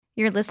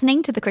You're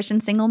listening to the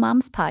Christian Single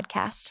Moms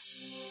Podcast.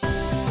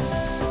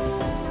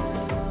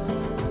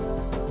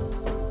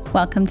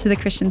 Welcome to the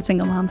Christian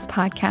Single Moms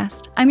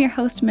Podcast. I'm your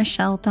host,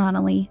 Michelle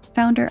Donnelly,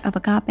 founder of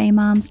Agape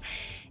Moms,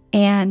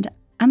 and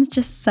I'm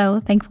just so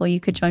thankful you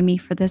could join me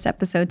for this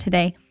episode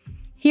today.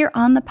 Here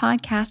on the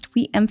podcast,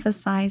 we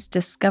emphasize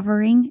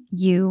discovering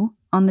you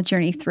on the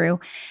journey through.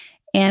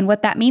 And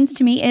what that means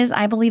to me is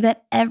I believe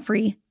that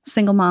every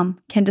single mom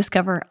can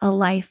discover a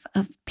life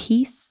of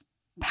peace,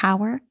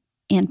 power,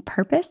 and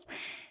purpose.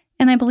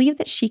 And I believe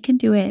that she can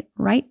do it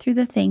right through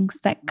the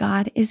things that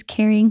God is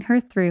carrying her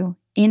through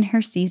in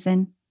her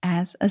season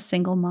as a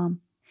single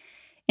mom.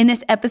 In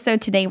this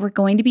episode today, we're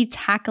going to be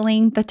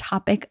tackling the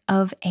topic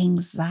of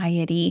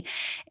anxiety.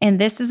 And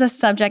this is a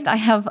subject I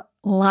have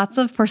lots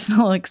of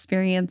personal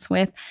experience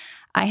with.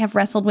 I have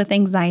wrestled with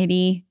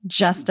anxiety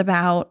just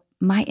about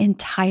my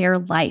entire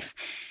life.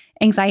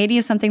 Anxiety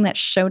is something that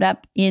showed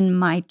up in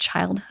my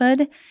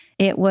childhood.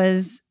 It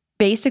was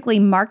basically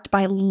marked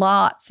by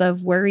lots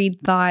of worried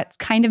thoughts,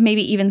 kind of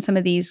maybe even some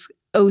of these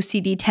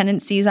OCD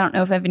tendencies. I don't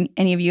know if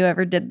any of you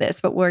ever did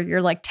this, but where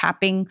you're like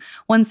tapping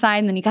one side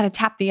and then you got to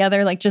tap the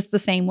other, like just the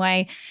same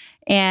way.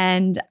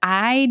 And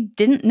I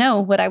didn't know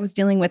what I was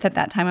dealing with at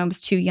that time. I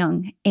was too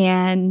young.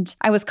 And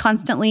I was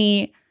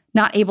constantly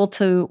not able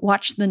to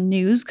watch the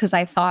news because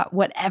I thought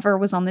whatever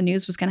was on the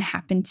news was going to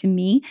happen to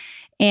me.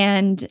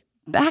 And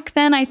back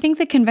then, I think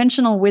the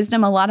conventional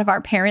wisdom a lot of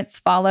our parents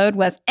followed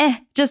was,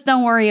 just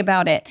don't worry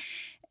about it.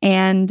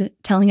 And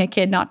telling a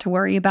kid not to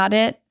worry about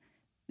it,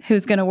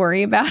 who's going to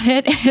worry about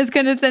it, is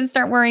going to then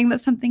start worrying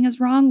that something is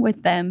wrong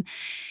with them.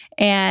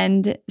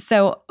 And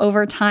so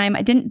over time,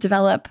 I didn't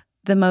develop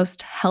the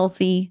most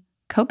healthy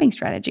coping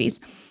strategies.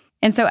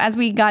 And so as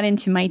we got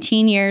into my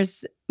teen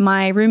years,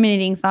 my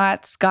ruminating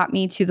thoughts got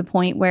me to the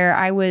point where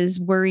I was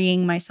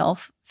worrying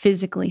myself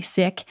physically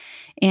sick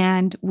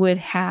and would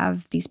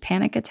have these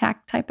panic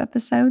attack type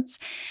episodes.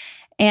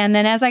 And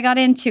then as I got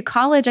into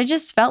college, I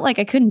just felt like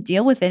I couldn't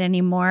deal with it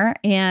anymore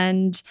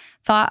and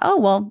thought, oh,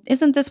 well,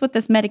 isn't this what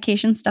this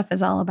medication stuff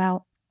is all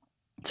about?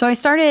 So I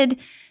started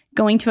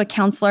going to a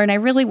counselor, and I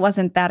really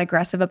wasn't that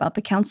aggressive about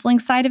the counseling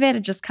side of it. I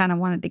just kind of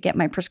wanted to get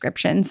my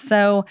prescription.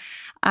 So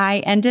I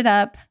ended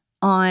up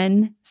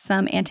on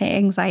some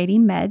anti-anxiety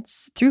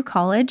meds through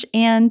college.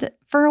 And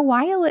for a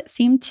while, it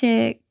seemed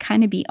to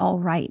kind of be all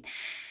right.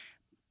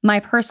 My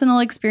personal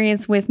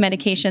experience with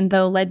medication,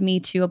 though, led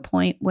me to a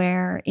point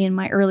where in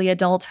my early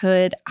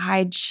adulthood,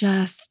 I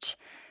just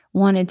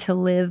wanted to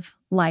live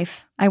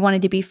life. I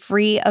wanted to be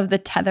free of the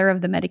tether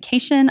of the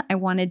medication. I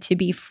wanted to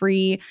be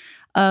free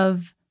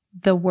of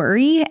the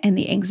worry and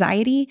the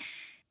anxiety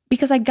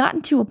because I'd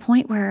gotten to a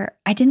point where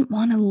I didn't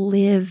want to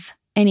live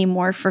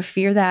anymore for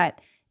fear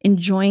that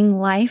enjoying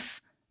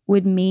life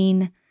would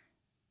mean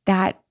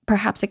that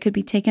perhaps it could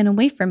be taken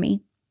away from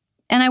me.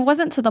 And I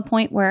wasn't to the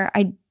point where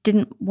I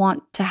didn't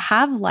want to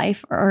have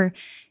life or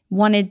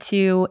wanted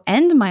to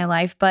end my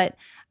life, but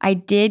I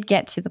did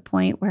get to the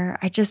point where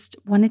I just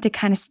wanted to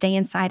kind of stay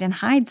inside and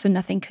hide so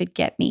nothing could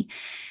get me.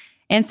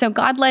 And so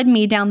God led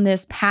me down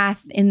this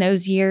path in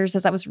those years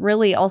as I was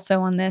really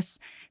also on this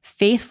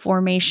faith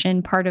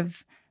formation part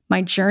of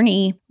my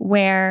journey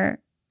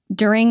where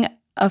during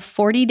a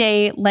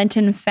 40-day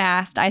Lenten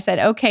fast, I said,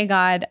 okay,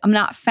 God, I'm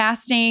not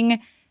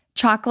fasting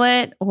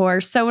chocolate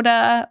or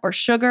soda or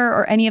sugar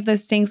or any of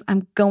those things.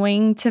 I'm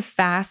going to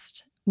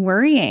fast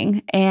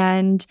worrying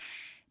and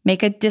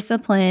make a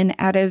discipline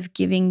out of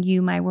giving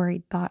you my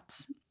worried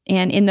thoughts.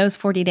 And in those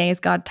 40 days,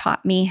 God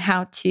taught me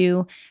how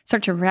to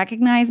start to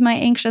recognize my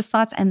anxious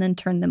thoughts and then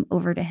turn them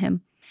over to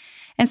Him.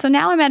 And so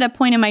now I'm at a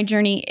point in my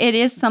journey. It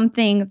is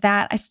something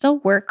that I still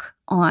work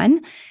on.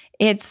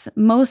 It's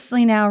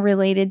mostly now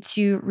related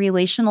to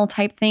relational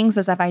type things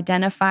as I've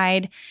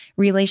identified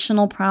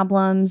relational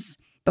problems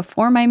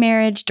before my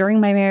marriage, during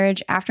my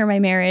marriage, after my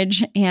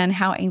marriage, and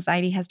how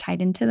anxiety has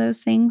tied into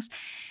those things.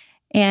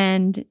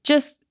 And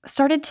just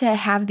started to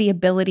have the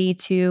ability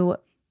to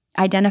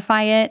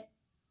identify it,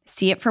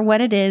 see it for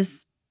what it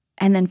is,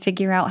 and then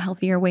figure out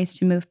healthier ways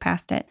to move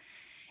past it.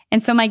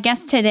 And so my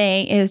guest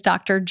today is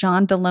Dr.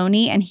 John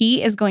Delony, and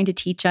he is going to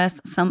teach us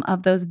some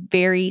of those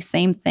very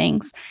same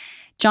things.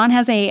 John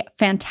has a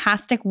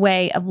fantastic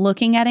way of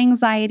looking at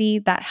anxiety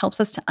that helps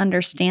us to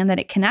understand that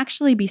it can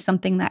actually be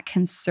something that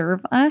can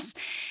serve us.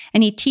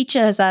 And he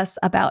teaches us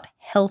about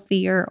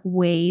healthier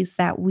ways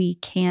that we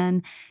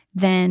can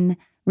then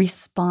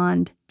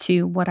respond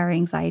to what our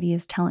anxiety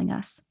is telling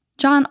us.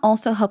 John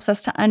also helps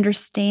us to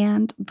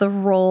understand the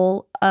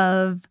role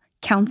of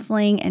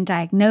counseling and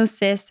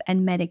diagnosis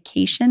and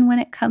medication when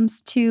it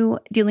comes to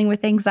dealing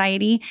with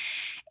anxiety.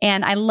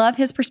 And I love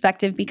his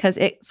perspective because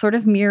it sort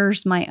of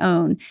mirrors my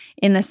own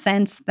in the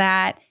sense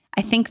that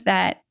I think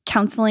that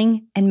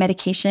counseling and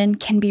medication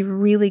can be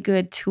really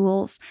good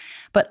tools,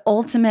 but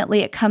ultimately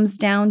it comes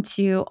down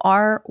to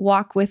our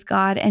walk with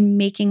God and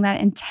making that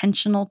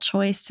intentional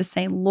choice to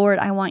say, Lord,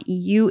 I want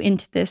you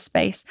into this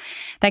space.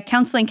 That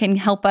counseling can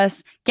help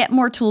us get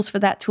more tools for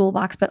that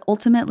toolbox, but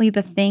ultimately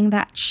the thing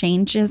that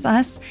changes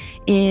us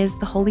is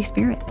the Holy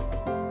Spirit.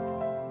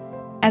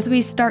 As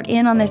we start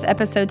in on this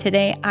episode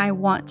today, I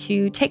want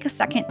to take a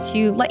second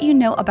to let you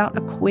know about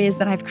a quiz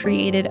that I've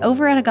created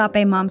over at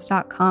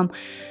agapemoms.com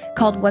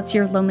called What's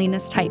Your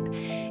Loneliness Type?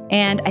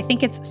 And I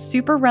think it's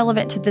super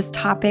relevant to this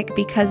topic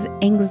because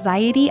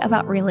anxiety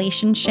about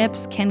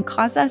relationships can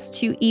cause us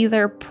to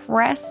either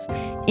press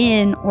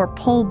in or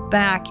pull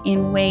back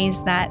in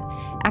ways that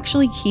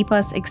actually keep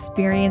us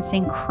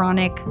experiencing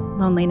chronic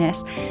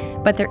loneliness.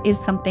 But there is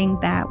something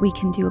that we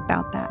can do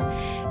about that.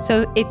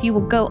 So if you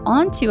will go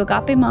on to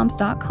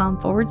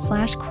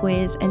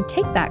agapemoms.com/quiz and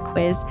take that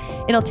quiz,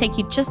 it'll take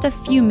you just a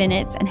few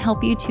minutes and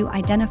help you to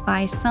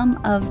identify some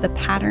of the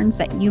patterns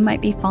that you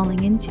might be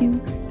falling into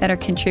that are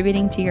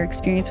contributing to your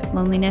experience with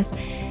loneliness,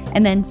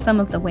 and then some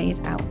of the ways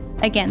out.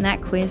 Again,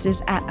 that quiz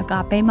is at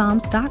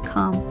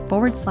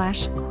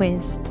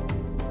agapemoms.com/quiz.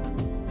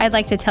 I'd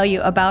like to tell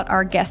you about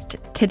our guest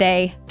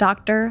today,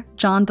 Dr.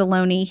 John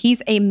Delony.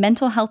 He's a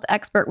mental health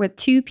expert with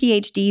 2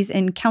 PhDs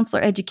in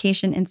counselor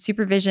education and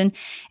supervision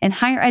and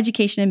higher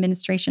education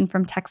administration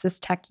from Texas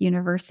Tech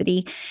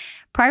University.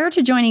 Prior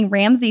to joining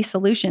Ramsey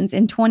Solutions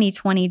in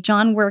 2020,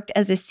 John worked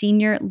as a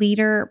senior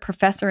leader,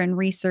 professor, and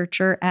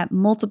researcher at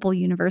multiple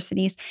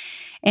universities.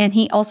 And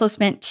he also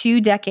spent 2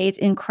 decades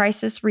in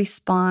crisis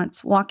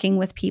response, walking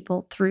with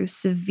people through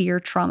severe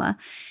trauma.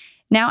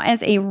 Now,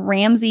 as a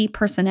Ramsey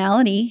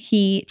personality,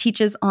 he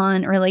teaches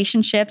on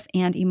relationships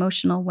and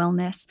emotional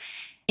wellness.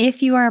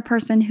 If you are a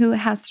person who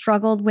has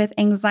struggled with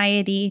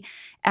anxiety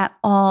at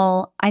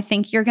all, I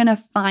think you're going to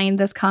find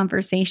this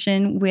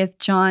conversation with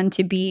John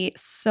to be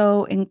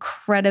so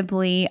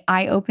incredibly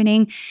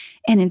eye-opening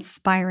and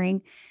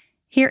inspiring.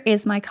 Here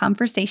is my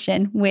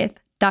conversation with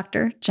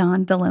Dr.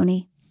 John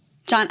Delony.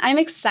 John, I'm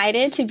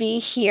excited to be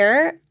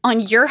here on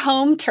your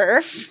home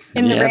turf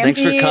in the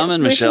Ramsey thanks for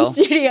coming, Michelle.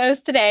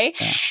 Studios today.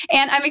 Yeah.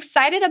 And I'm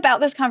excited about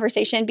this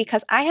conversation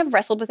because I have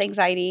wrestled with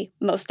anxiety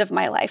most of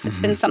my life. It's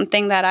been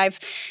something that I've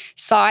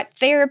sought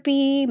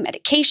therapy,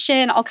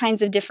 medication, all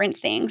kinds of different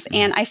things.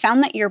 And I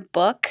found that your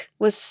book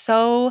was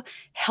so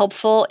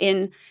helpful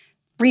in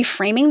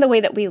reframing the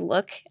way that we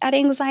look at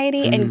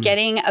anxiety and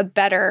getting a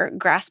better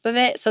grasp of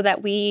it so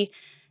that we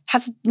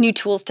have new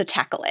tools to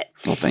tackle it.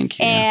 Well, thank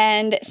you.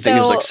 And I think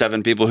it was like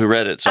 7 people who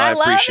read it, so I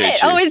appreciate love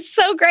it. you. Oh, it's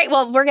so great.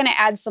 Well, we're going to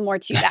add some more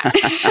to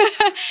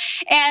that.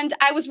 And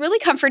I was really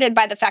comforted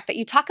by the fact that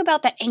you talk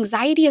about that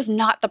anxiety is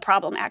not the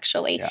problem,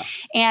 actually. Yeah.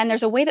 And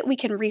there's a way that we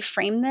can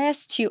reframe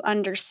this to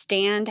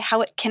understand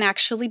how it can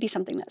actually be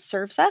something that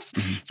serves us.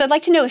 So I'd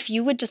like to know if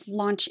you would just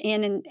launch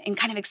in and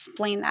kind of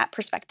explain that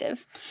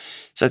perspective.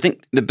 So I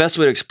think the best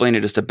way to explain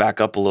it is to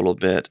back up a little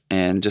bit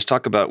and just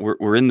talk about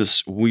we're in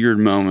this weird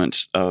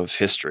moment of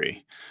history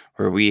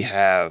where we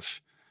have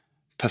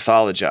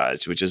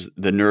pathologized, which is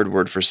the nerd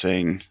word for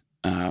saying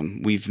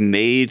we've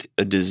made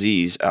a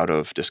disease out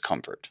of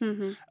discomfort,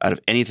 out of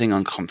anything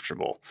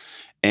uncomfortable.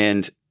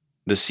 And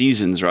the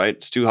seasons, right?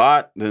 It's too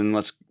hot, then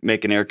let's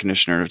make an air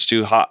conditioner. If it's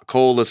too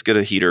cold, let's get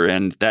a heater.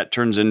 And that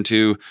turns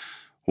into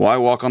why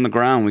walk on the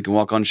ground? We can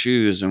walk on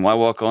shoes. And why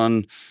walk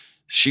on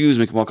shoes?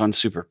 We can walk on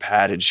super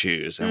padded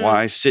shoes. And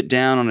why sit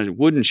down on a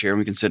wooden chair?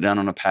 We can sit down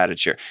on a padded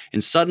chair.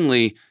 And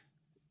suddenly,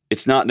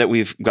 it's not that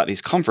we've got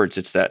these comforts,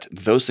 it's that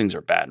those things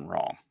are bad and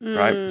wrong,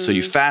 right? So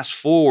you fast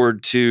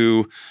forward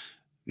to,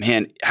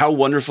 man, how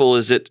wonderful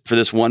is it for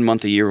this 1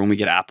 month a year when we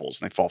get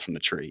apples and they fall from the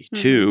tree?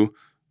 2,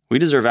 we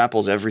deserve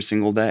apples every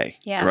single day,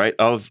 right?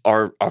 Of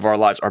our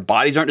lives. Our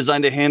bodies aren't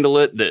designed to handle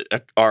it.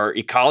 Our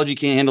ecology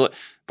can't handle it,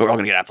 but we're all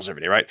going to get apples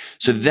every day, right?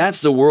 So that's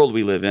the world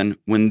we live in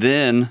when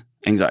then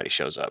anxiety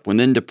shows up, when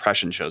then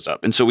depression shows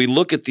up. And so we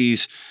look at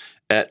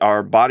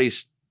our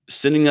bodies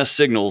sending us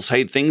signals,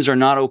 hey, things are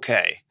not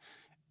okay.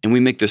 And we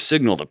make the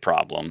signal the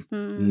problem,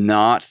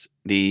 not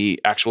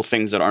the actual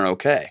things that aren't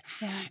okay.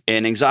 Yeah.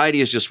 And anxiety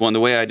is just one. The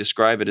way I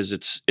describe it is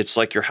it's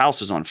like your house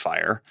is on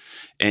fire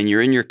and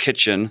you're in your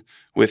kitchen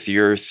with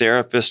your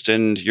therapist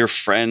and your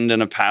friend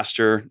and a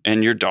pastor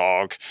and your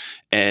dog,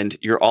 and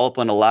you're all up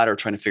on a ladder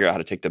trying to figure out how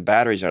to take the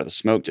batteries out of the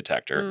smoke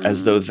detector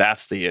as though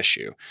that's the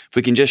issue. If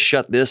we can just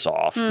shut this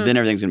off, then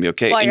everything's going to be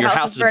okay. While and your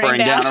house is burning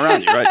down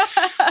around you, right?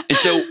 And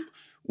so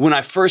when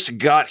I first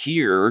got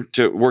here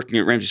to working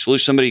at Ramsey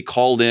Solutions, somebody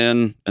called in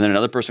and then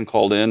another person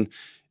called in,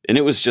 and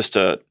it was just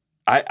I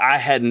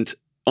hadn't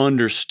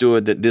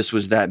understood that this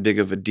was that big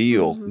of a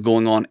deal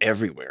going on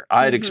everywhere.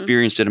 I had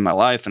experienced it in my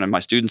life and my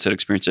students had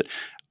experienced it.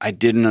 I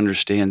didn't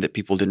understand that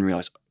people didn't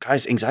realize,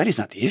 guys, anxiety is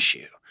not the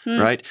issue,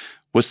 right?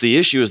 What's the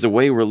issue is the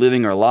way we're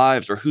living our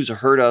lives or who's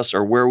hurt us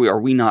or where are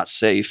we not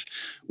safe?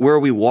 Where are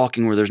we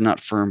walking where there's not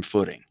firm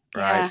footing,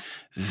 right? Yeah.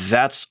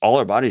 That's all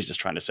our body's just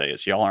trying to say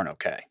is y'all aren't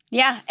okay.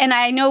 Yeah. And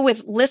I know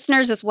with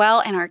listeners as well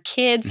and our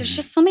kids, there's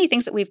just so many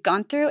things that we've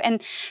gone through. And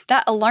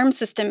that alarm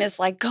system is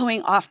like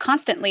going off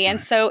constantly.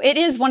 And so it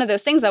is one of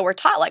those things that we're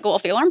taught like, well,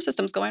 if the alarm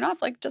system's going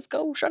off, like just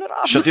go shut it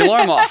off. Shut the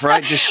alarm off,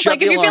 right? Just shut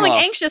the alarm off. Like if you're feeling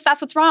anxious, that's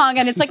what's wrong.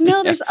 And it's like,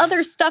 no, there's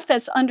other stuff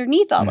that's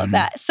underneath all of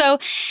that. So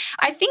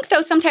I think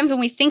though, sometimes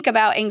when we think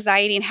about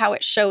anxiety and how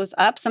it shows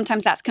up,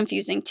 sometimes that's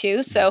confusing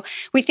too. So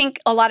we think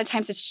a lot of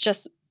times it's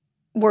just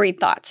worried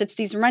thoughts. It's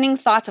these running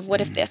thoughts of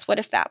what if this, what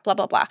if that, blah,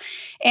 blah, blah.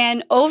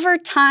 And over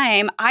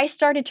time, I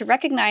started to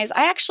recognize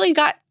I actually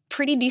got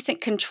pretty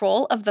decent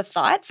control of the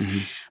thoughts.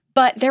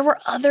 But there were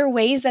other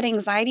ways that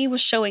anxiety was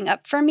showing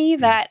up for me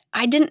that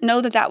I didn't know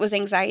that was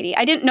anxiety.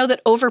 I didn't know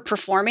that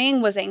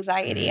overperforming was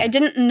anxiety. I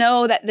didn't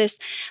know that this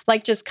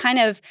like just kind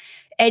of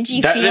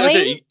edgy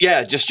feeling.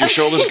 Just your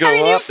shoulders go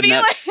up. You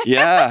feel it.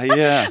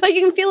 Yeah. Like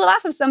you can feel it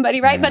off of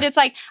somebody, right? Yeah. But it's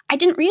like, I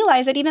didn't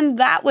realize that even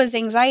that was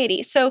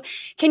anxiety. So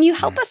can you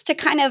help us to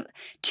kind of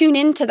tune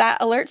into that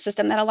alert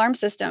system, that alarm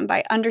system,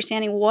 by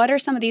understanding what are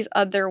some of these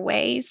other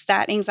ways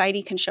that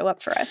anxiety can show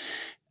up for us?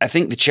 I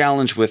think the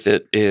challenge with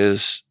it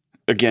is,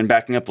 again,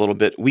 backing up a little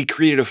bit, we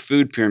created a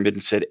food pyramid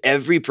and said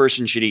every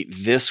person should eat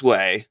this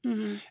way,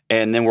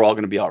 and then we're all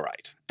going to be all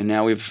right. And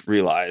now we've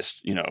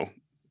realized,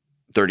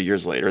 30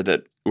 years later,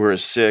 that we're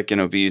as sick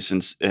and obese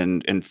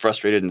and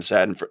frustrated and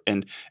sad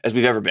and as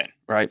we've ever been,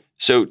 right?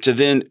 So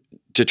to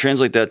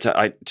translate that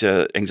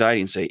to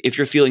anxiety and say, if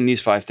you're feeling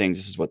these 5 things,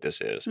 this is what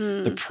this is.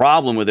 The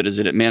problem with it is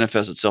that it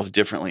manifests itself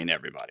differently in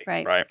everybody,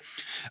 right?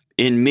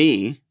 In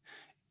me,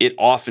 it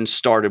often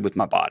started with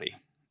my body.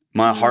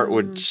 My heart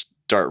would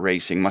start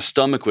racing. My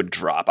stomach would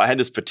drop. I had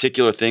this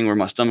particular thing where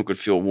my stomach would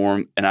feel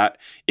warm, and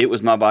it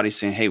was my body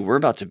saying, hey, we're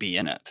about to be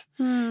in it.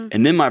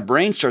 And then my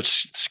brain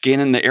starts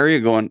scanning the area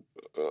going,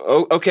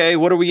 oh, okay,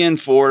 what are we in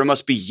for? It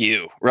must be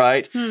you,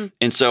 right?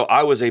 And so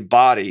I was a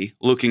body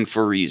looking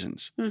for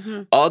reasons.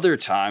 Other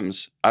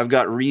times I've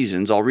got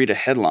reasons. I'll read a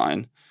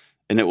headline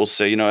and it will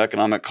say,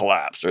 economic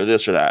collapse or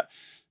this or that.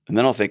 And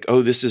then I'll think,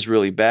 oh, this is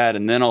really bad.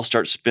 And then I'll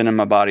start spinning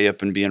my body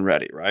up and being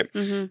ready, right?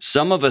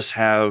 Some of us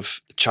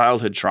have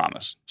childhood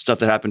traumas, stuff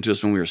that happened to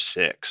us when we were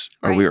 6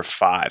 or we were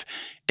 5.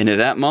 And at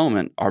that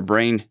moment, our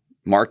brain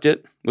marked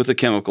it with a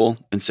chemical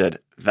and said,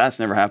 that's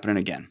never happening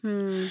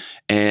again.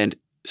 And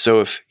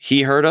so if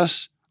he hurt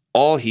us,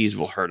 all he's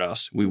will hurt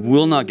us. We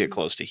will not get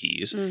close to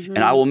he's. And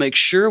I will make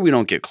sure we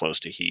don't get close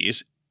to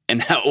he's.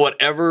 And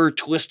whatever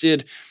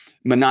twisted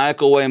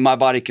maniacal way my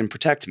body can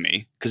protect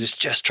me, because it's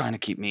just trying to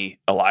keep me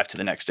alive to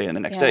the next day and the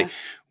next day.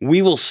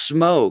 We will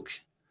smoke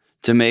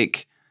to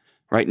make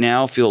right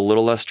now feel a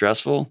little less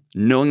stressful,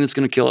 knowing that's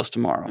going to kill us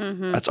tomorrow.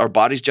 That's our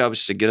body's job,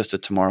 is to get us to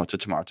tomorrow, to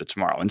tomorrow, to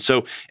tomorrow. And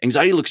so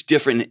anxiety looks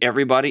different in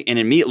everybody. And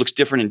in me, it looks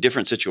different in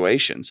different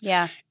situations.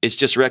 It's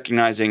just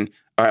recognizing,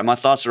 all right, my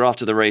thoughts are off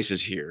to the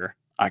races here.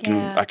 I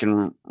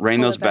can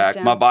rein those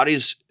back. My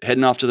body's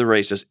heading off to the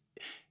races.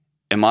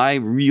 Am I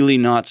really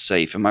not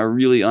safe? Am I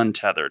really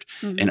untethered?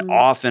 And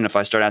often if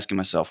I start asking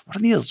myself, what are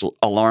these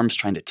alarms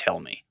trying to tell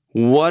me?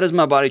 What is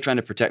my body trying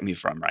to protect me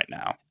from right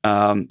now?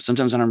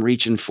 Sometimes when I'm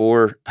reaching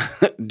for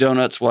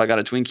donuts while I got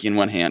a Twinkie in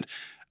one hand,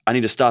 I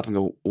need to stop and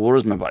go, what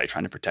is my body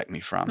trying to protect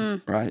me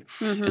from, right?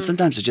 And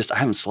sometimes it's just I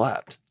haven't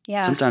slept.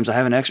 Sometimes I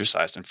haven't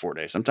exercised in 4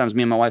 days. Sometimes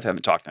me and my wife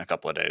haven't talked in a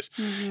couple of days.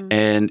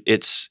 And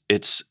it's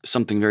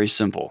something very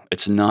simple.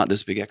 It's not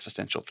this big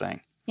existential thing.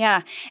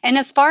 Yeah. And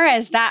as far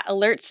as that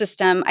alert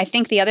system, I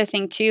think the other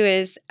thing too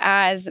is,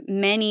 as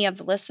many of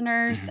the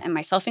listeners and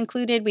myself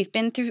included, we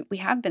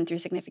have been through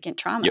significant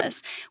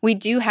traumas. We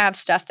do have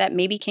stuff that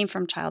maybe came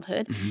from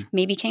childhood,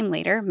 maybe came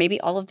later, maybe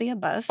all of the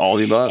above. All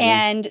the above.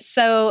 And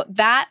so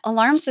that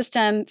alarm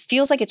system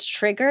feels like it's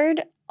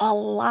triggered a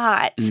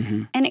lot,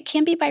 and it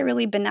can be by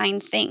really benign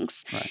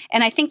things.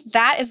 And I think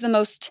that is the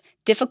most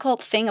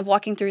difficult thing of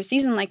walking through a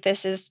season like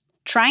this, is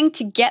trying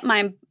to get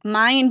my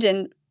mind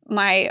and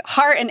my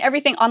heart and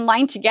everything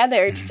online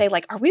together to say,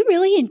 like, are we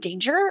really in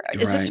danger?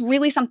 Is this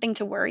really something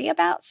to worry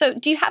about? So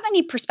do you have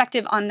any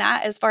perspective on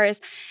that as far as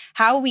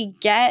how we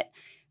get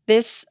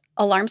this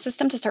alarm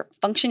system to start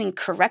functioning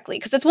correctly?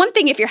 Because it's one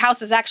thing if your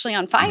house is actually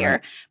on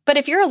fire, but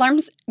if your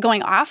alarm's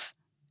going off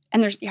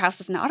and your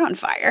house is not on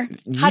fire,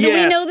 how do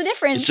we know the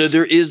difference? So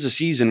there is a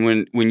season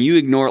when you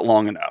ignore it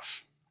long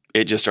enough,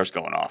 it just starts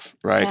going off,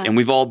 right? And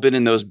we've all been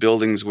in those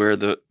buildings where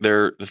the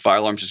fire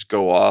alarms just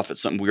go off.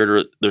 It's something weird,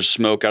 or there's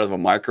smoke out of a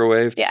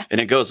microwave,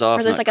 and it goes off.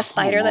 Or there's like a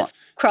spider that's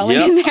crawling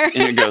in there.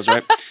 And it goes,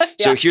 right?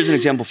 So here's an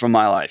example from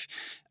my life.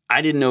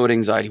 I didn't know what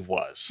anxiety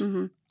was.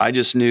 I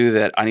just knew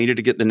that I needed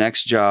to get the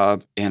next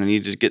job and I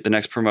needed to get the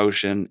next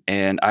promotion.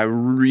 And I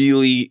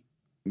really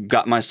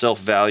got my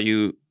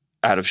self-value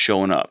out of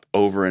showing up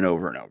over and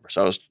over and over.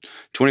 So I was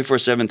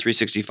 24/7,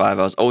 365.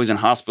 I was always in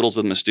hospitals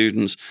with my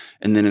students,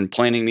 and then in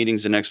planning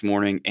meetings the next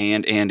morning,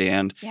 and.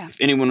 If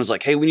anyone was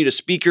like, hey, we need a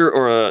speaker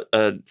or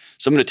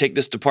someone to take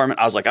this department,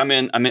 I was like, I'm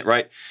in,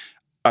 right?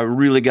 I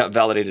really got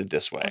validated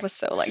this way. I was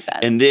so like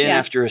that. And then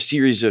after a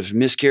series of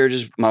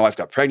miscarriages, my wife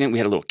got pregnant. We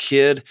had a little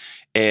kid,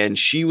 and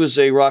she was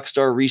a rock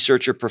star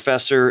researcher,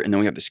 professor, and then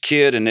we have this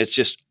kid, and it's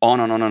just on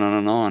and on and on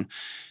and on.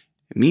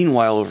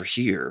 Meanwhile, over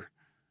here,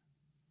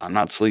 I'm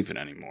not sleeping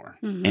anymore.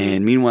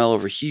 And meanwhile,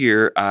 over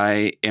here,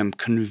 I am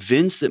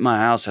convinced that my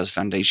house has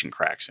foundation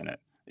cracks in it.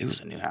 It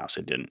was a new house.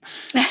 It didn't.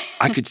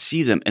 I could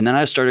see them. And then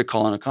I started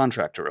calling a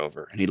contractor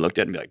over, and he looked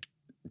at me like,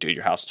 dude,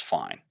 your house is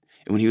fine.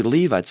 And when he would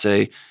leave, I'd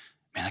say,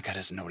 man, that guy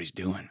doesn't know what he's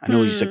doing. I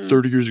know he's like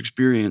 30 years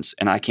experience,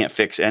 and I can't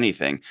fix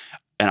anything.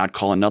 And I'd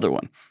call another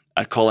one.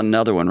 I'd call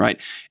another one, right?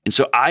 And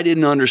so I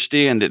didn't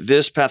understand that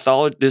this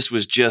pathology, this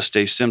was just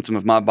a symptom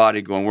of my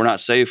body going, we're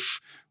not safe.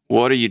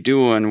 What are you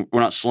doing? We're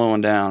not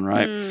slowing down,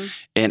 right?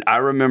 And I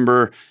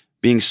remember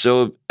being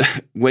so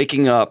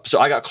waking up. So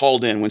I got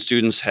called in when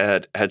students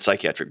had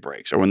psychiatric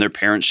breaks or when their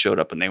parents showed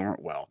up and they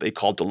weren't well. They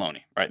called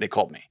Delony, right? They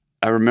called me.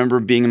 I remember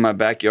being in my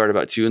backyard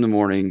about 2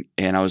 a.m.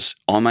 and I was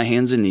on my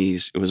hands and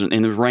knees. It was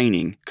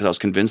raining because I was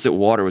convinced that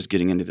water was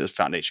getting into the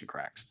foundation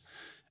cracks.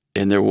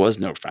 And there was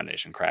no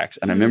foundation cracks.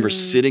 And I remember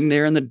sitting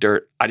there in the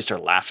dirt. I just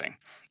started laughing.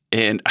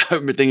 And I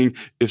remember thinking,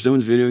 if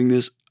someone's videoing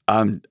this,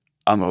 I'm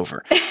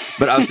over.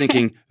 But I was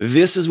thinking,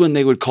 this is when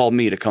they would call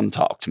me to come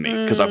talk to me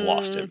because I've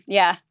lost it.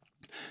 Yeah.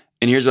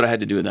 And here's what I had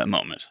to do in that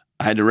moment.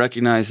 I had to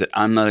recognize that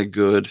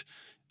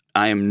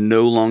I am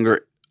no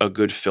longer a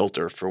good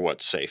filter for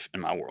what's safe in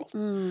my world.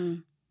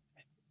 And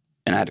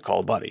I had to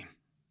call a buddy.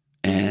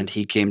 And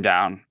he came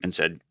down and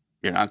said,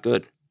 you're not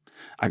good.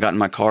 I got in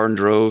my car and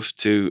drove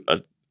to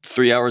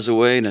 3 hours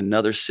away in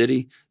another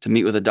city to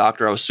meet with a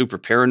doctor. I was super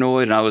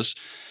paranoid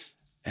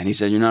and he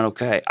said, you're not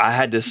okay. I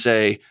had to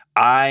say,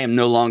 I am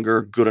no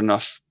longer good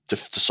enough to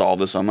solve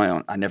this on my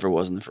own. I never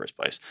was in the first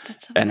place.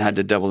 And I had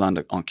to double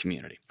down on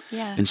community.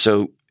 Yeah. And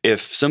so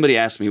if somebody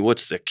asks me,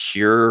 what's the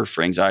cure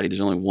for anxiety? There's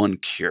only one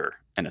cure,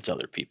 and it's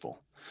other people.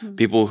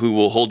 People who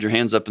will hold your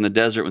hands up in the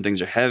desert when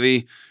things are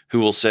heavy, who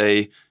will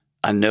say,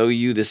 I know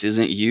you, this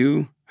isn't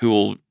you, who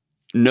will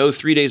know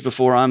 3 days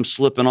before I'm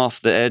slipping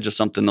off the edge of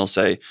something, they'll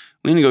say,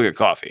 we need to go get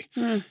coffee.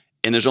 And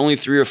there's only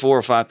 3 or 4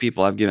 or 5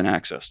 people I've given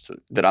access to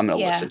that I'm going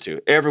to listen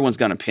to. Everyone's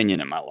got an opinion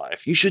in my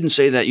life. You shouldn't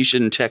say that. You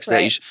shouldn't text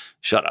that.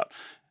 Shut up.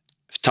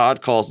 If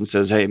Todd calls and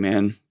says, hey,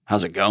 man,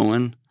 how's it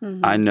going?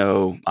 I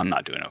know I'm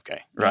not doing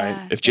okay, right?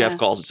 Yeah, if Jeff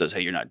calls and says,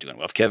 hey, you're not doing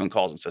well. If Kevin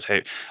calls and says,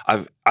 hey,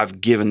 I've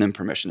given them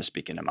permission to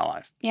speak into my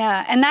life.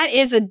 Yeah, and that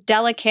is a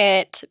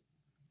delicate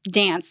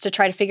dance to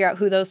try to figure out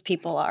who those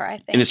people are, I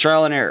think. And it's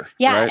trial and error.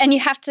 Yeah, right? and you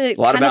have to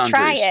kind of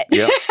try it.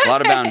 Yep, a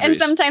lot of boundaries. And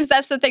sometimes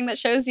that's the thing that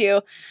shows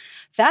you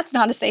that's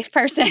not a safe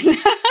person.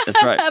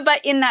 That's right.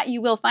 But in that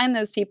you will find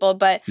those people.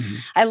 But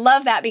I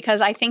love that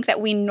because I think that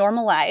we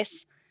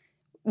normalize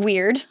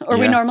weird or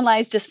we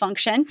normalize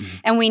dysfunction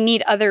and we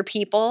need other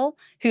people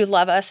who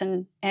love us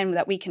and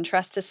that we can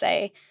trust to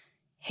say,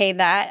 hey,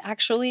 that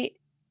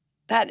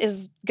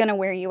is going to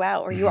wear you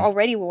out or you're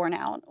already worn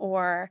out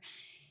or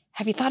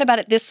have you thought about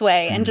it this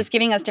way? And just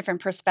giving us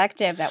different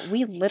perspective that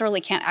we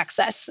literally can't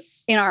access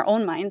in our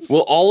own minds.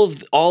 Well, all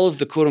of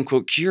the quote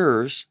unquote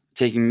cures,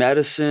 taking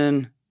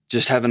medicine,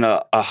 just having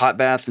a hot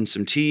bath and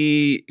some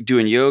tea,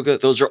 doing yoga,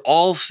 those are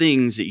all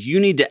things that you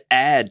need to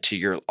add to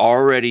your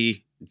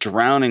already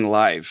drowning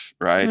life,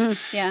 right?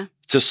 Yeah.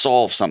 To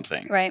solve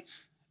something. Right.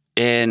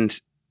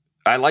 And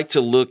I like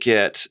to look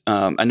at,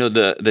 I know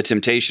the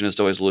temptation is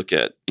to always look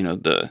at,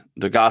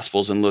 the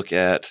Gospels and look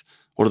at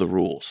what are the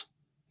rules?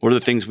 What are the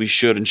things we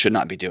should and should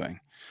not be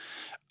doing?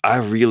 I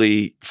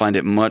really find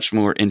it much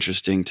more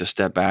interesting to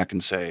step back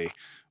and say,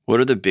 what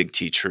are the big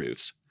T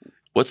truths?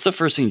 What's the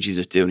first thing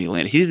Jesus did when he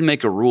landed? He didn't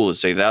make a rule to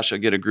say, thou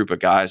shalt get a group of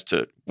guys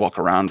to walk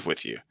around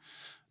with you.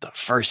 The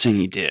first thing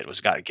he did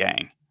was got a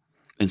gang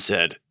and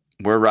said,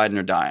 we're riding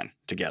or dying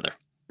together,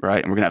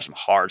 right? And we're going to have some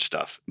hard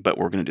stuff, but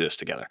we're going to do this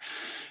together.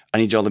 I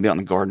need y'all to be out in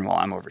the garden while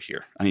I'm over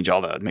here. I need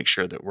y'all to make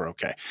sure that we're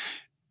okay.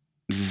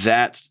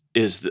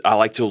 I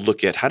like to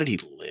look at how did he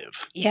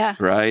live? Yeah.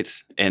 Right?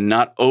 And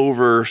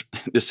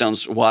this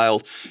sounds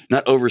wild,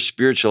 not over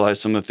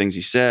spiritualize some of the things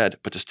he said,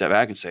 but to step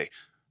back and say,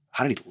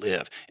 how did he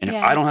live? And if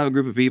I don't have a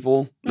group of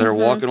people that are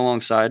walking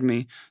alongside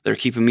me, that are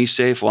keeping me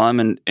safe while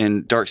I'm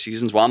in dark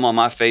seasons, while I'm on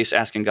my face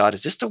asking God,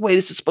 is this the way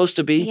this is supposed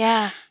to be?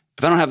 Yeah.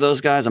 If I don't have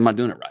those guys, I'm not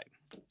doing it right.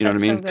 You know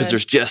what I mean? Because So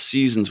there's just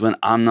seasons when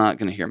I'm not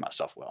going to hear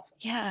myself well.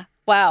 Yeah.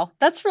 Wow.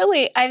 That's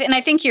really, and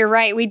I think you're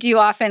right. We do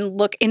often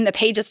look in the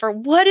pages for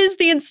what is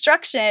the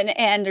instruction?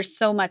 And there's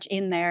so much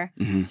in there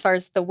as far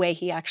as the way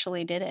he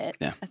actually did it.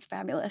 Yeah. That's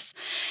fabulous.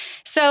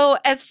 So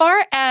as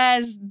far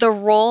as the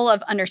role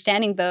of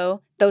understanding,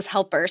 though, those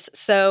helpers,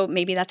 so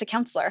maybe that's a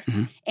counselor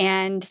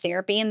and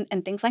therapy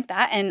and things like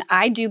that. And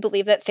I do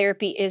believe that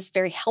therapy is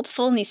very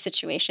helpful in these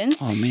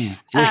situations. Oh, man.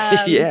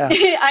 Yeah.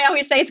 I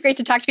always say it's great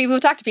to talk to people who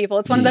talk to people.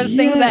 It's one of those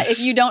things that if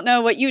you don't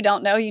know what you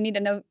don't know, you need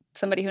to know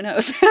somebody who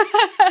knows.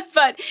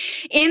 But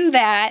in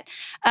that,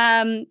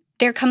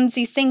 there comes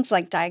these things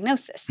like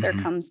diagnosis. There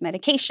comes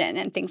medication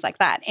and things like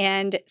that.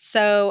 And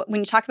so when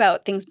you talk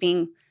about things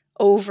being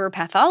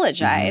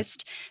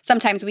over-pathologized,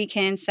 sometimes we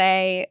can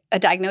say a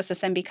diagnosis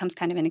then becomes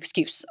kind of an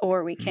excuse,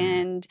 or we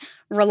can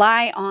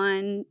rely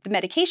on the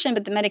medication,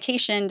 but the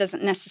medication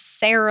doesn't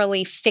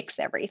necessarily fix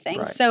everything.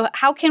 Right. So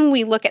how can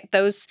we look at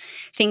those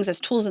things as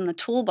tools in the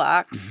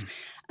toolbox,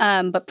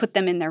 but put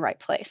them in their right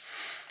place?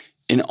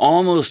 In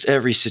almost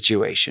every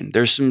situation,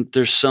 there's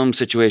some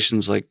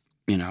situations like,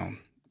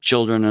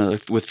 children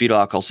with fetal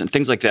alcohol and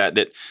things like that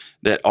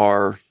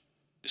are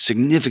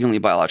significantly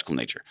biological in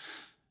nature.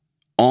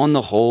 On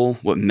the whole,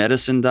 what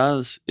medicine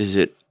does is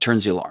it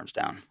turns the alarms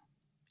down.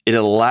 it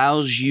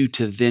allows you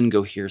to then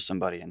go hear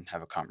somebody and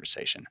have a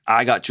conversation.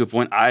 I got to a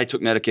point, I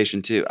took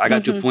medication too. I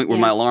got to a point where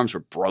my alarms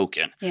were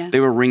broken. Yeah. They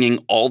were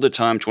ringing all the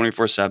time,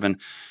 24/7.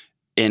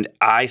 And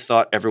I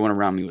thought everyone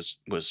around me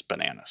was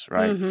bananas,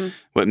 right?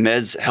 What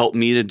meds helped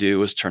me to do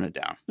was turn it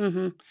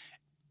down.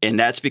 And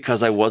that's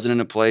because I wasn't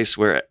in a place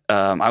where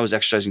I was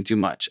exercising too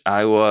much.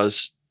 I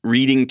was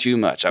reading too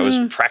much. I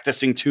was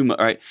practicing too much,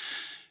 right?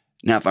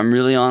 Now, if I'm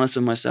really honest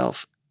with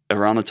myself,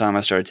 around the time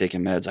I started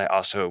taking meds, I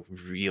also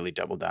really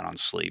doubled down on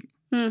sleep.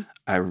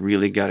 I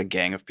really got a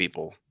gang of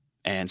people.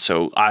 And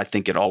so I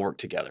think it all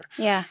worked together.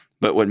 Yeah.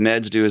 But what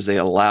meds do is they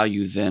allow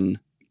you then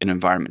an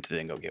environment to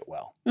then go get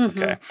well.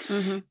 Okay.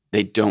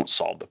 They don't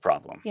solve the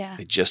problem. Yeah.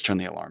 They just turn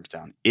the alarms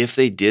down. If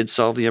they did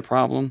solve the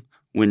problem,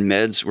 when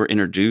meds were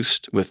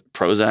introduced with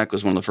Prozac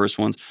was one of the first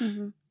ones,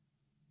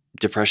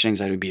 depression,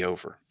 anxiety would be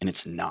over. And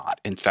it's not.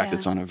 In fact,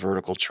 it's on a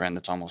vertical trend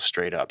that's almost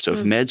straight up. So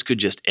if meds could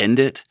just end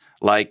it,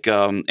 like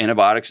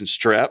antibiotics and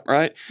strep,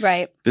 right?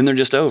 Right. Then they're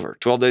just over.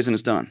 12 days and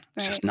it's done.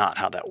 It's just not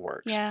how that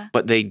works.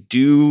 But they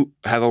do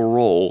have a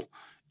role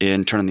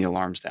in turning the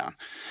alarms down.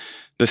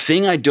 The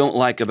thing I don't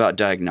like about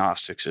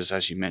diagnostics is,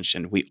 as you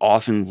mentioned, we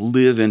often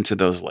live into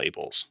those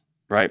labels,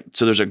 right?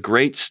 So there's a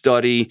great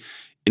study,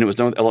 and it was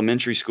done with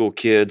elementary school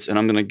kids, and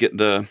I'm going to get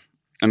the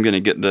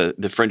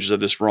fringes of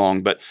this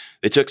wrong, but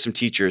they took some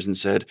teachers and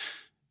said,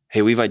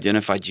 hey, we've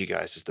identified you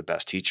guys as the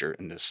best teacher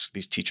in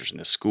these teachers in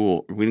this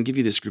school. We're going to give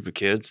you this group of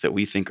kids that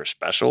we think are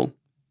special,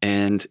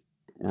 and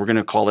we're going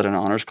to call it an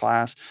honors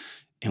class,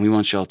 and we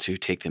want y'all to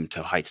take them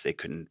to heights they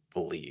couldn't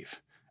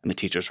believe. And the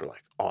teachers were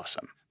like,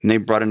 awesome. And they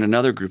brought in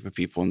another group of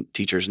people and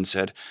teachers and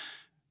said,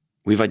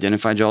 we've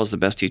identified y'all as the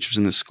best teachers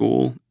in this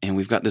school, and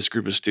we've got this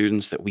group of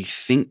students that we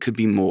think could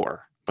be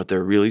more, but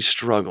they're really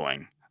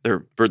struggling.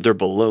 They're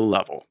below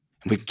level.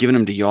 And we've given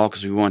them to y'all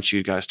because we want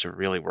you guys to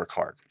really work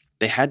hard.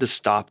 They had to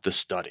stop the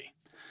study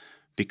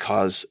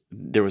because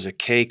there was a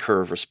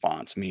K-curve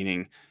response,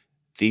 meaning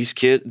these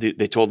kids,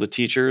 they told the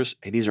teachers,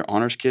 hey, these are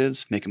honors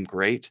kids, make them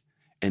great.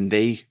 And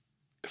they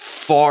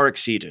far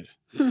exceeded.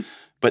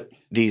 But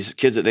these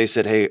kids that they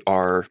said, hey,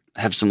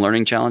 have some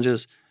learning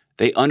challenges,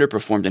 they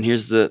underperformed. And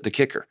here's the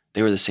kicker.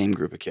 They were the same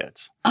group of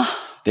kids.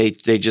 They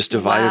just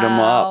divided them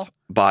up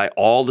by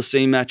all the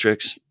same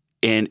metrics.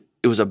 And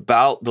it was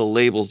about the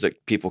labels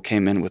that people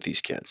came in with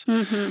these kids.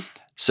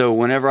 So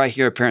whenever I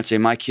hear a parent say,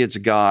 my kid's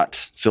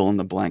got fill in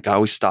the blank, I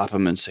always stop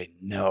them and say,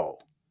 no.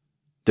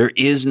 There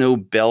is no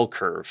bell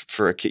curve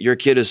for a kid. Your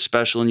kid is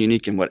special and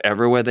unique in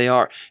whatever way they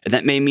are. And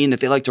that may mean that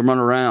they like to run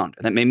around.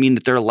 And that may mean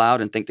that they're loud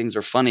and think things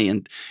are funny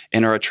and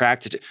are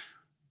attracted to.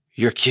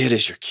 Your kid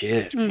is your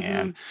kid,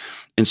 man.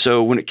 And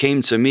so when it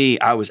came to me,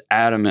 I was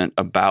adamant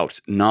about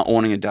not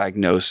wanting a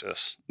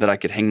diagnosis that I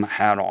could hang my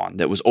hat on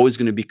that was always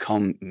going to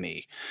become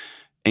me.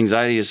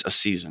 Anxiety is a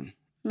season.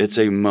 It's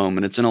a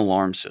moment. It's an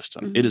alarm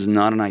system. It is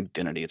not an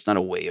identity. It's not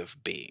a way of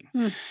being.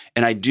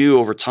 And I do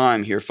over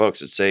time hear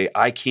folks that say,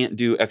 I can't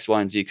do X, Y,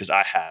 and Z because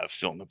I have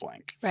fill in the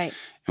blank. Right.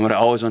 And what I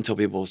always want to tell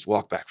people is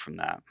walk back from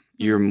that.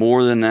 You're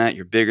more than that.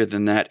 You're bigger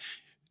than that.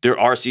 There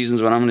are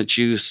seasons when I'm going to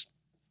choose,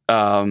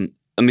 let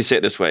me say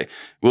it this way.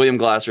 William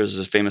Glasser is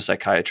a famous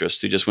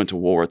psychiatrist who just went to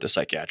war with the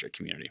psychiatric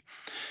community.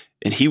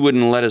 And he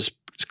wouldn't let his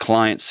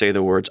clients say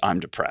the words, I'm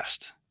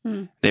depressed.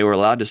 They were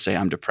allowed to say,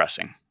 I'm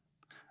depressing.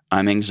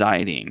 I'm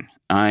anxietying.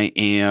 I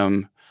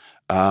am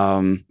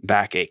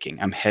back aching.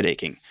 I'm head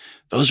aching.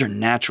 Those are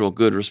natural,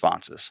 good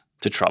responses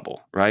to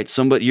trouble, right?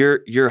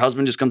 Your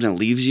husband just comes and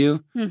leaves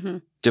you.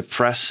 Being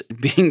depressed,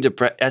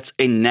 that's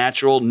a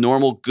natural,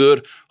 normal,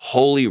 good,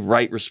 holy,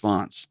 right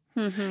response.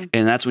 And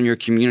that's when your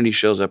community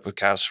shows up with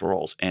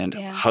casseroles and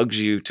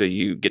hugs you till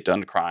you get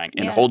done crying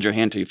and hold your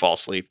hand till you fall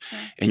asleep.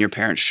 And your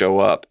parents show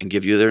up and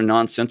give you their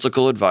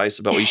nonsensical advice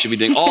about what you should be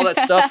doing. All that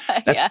stuff,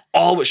 that's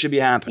all what should be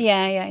happening.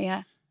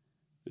 Yeah.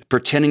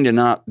 Pretending to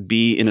not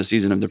be in a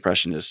season of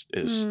depression is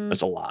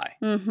a lie,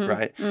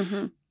 right?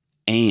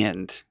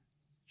 And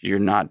you're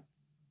not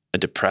a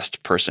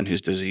depressed person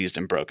who's diseased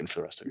and broken for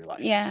the rest of your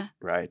life. Yeah.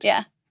 Right?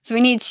 Yeah. So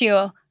we need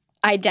to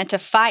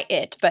identify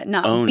it, but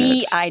not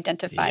be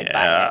identified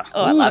by it.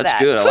 Oh, I love that's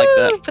that. Good. I like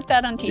that. Put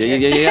that on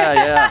t-shirt.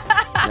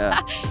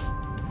 Yeah.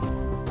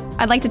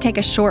 I'd like to take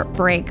a short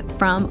break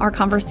from our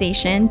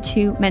conversation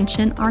to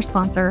mention our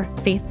sponsor,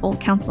 Faithful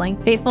Counseling.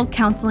 Faithful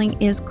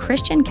Counseling is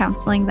Christian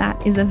counseling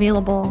that is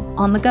available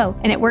on the go,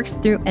 and it works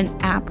through an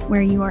app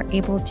where you are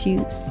able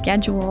to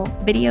schedule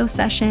video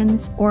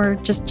sessions or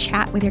just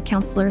chat with your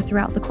counselor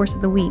throughout the course of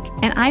the week.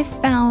 And I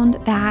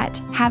found that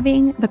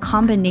having the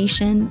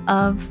combination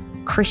of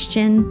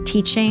Christian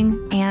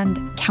teaching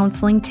and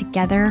counseling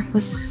together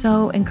was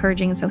so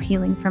encouraging and so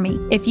healing for me.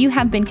 If you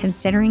have been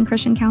considering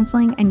Christian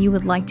counseling and you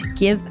would like to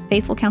give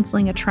Faithful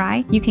Counseling a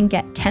try, you can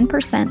get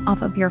 10%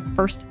 off of your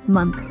first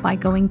month by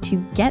going to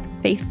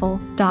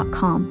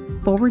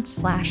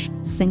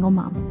getfaithful.com/single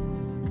mom.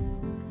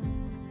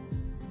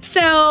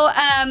 So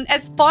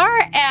as far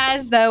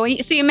as though,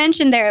 so you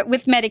mentioned there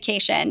with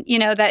medication,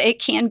 that it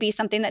can be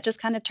something that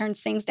just kind of turns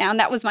things down.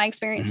 That was my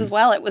experience as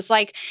well. It was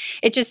like,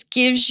 it just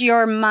gives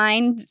your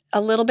mind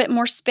a little bit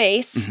more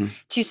space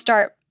to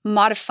start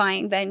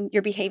modifying then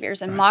your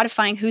behaviors and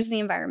modifying who's the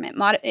environment.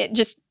 It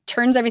just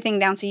turns everything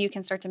down so you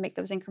can start to make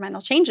those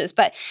incremental changes.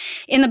 But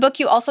in the book,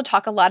 you also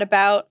talk a lot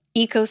about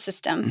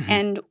ecosystem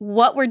and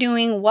what we're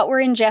doing, what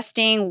we're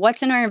ingesting,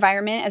 what's in our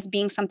environment as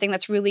being something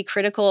that's really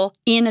critical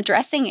in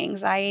addressing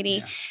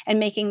anxiety and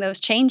making those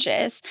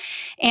changes.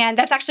 And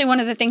that's actually one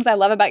of the things I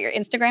love about your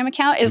Instagram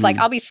account is like,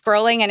 I'll be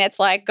scrolling and it's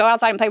like, go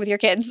outside and play with your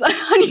kids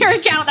on your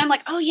account. And I'm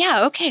like, oh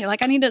yeah, okay.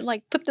 Like I need to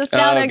like put this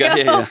down and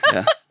go.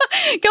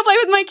 Go play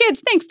with my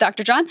kids. Thanks,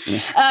 Dr. John.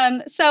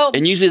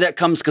 And usually that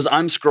comes because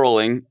I'm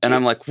scrolling and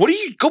I'm like, what do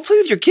you go play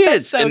with your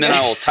kids? So and then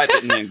I will type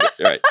it and then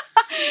right.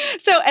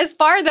 So as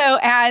far though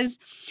as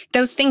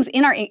those things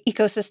in our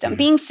ecosystem,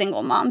 being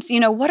single moms,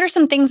 what are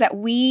some things that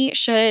we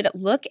should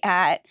look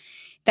at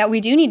that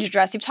we do need to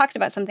address? You've talked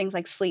about some things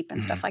like sleep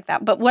and stuff like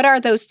that, but what are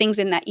those things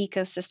in that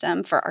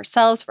ecosystem for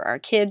ourselves, for our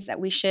kids that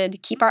we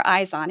should keep our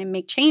eyes on and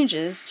make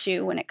changes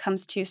to when it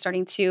comes to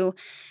starting to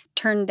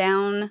turn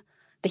down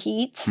the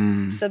heat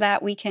so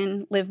that we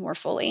can live more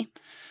fully?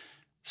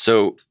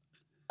 So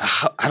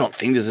I don't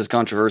think this is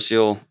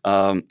controversial.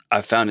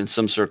 I've found in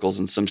some circles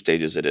and some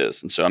stages it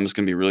is. And so I'm just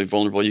going to be really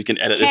vulnerable. You can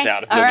edit this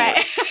out. If all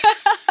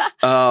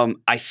right.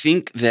 I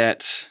think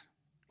that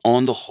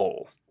on the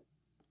whole,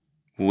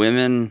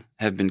 women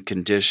have been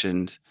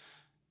conditioned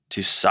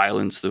to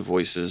silence the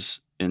voices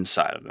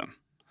inside of them.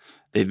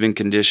 They've been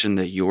conditioned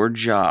that your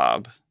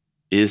job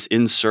is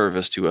in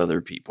service to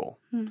other people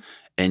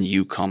and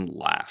you come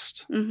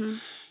last.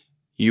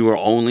 You are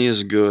only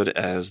as good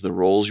as the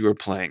roles you are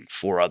playing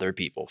for other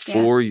people,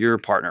 for your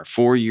partner,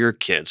 for your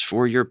kids,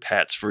 for your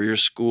pets, for your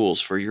schools,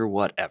 for your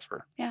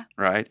whatever.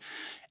 Right?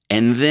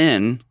 And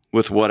then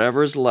with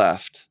whatever's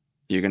left,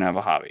 you're going to have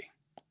a hobby.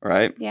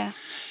 Right? Yeah.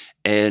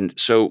 And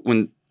so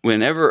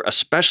whenever,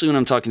 especially when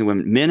I'm talking to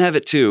women, men have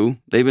it too.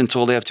 They've been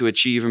told they have to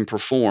achieve and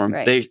perform.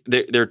 Right.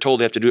 They're told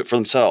they have to do it for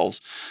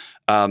themselves.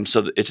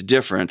 So it's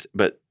different,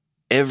 but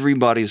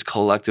everybody's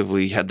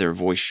collectively had their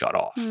voice shut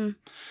off.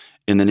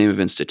 In the name of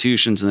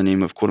institutions, in the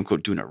name of quote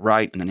unquote doing it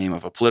right, in the name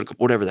of a political,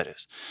 whatever that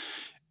is.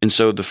 And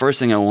so the first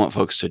thing I want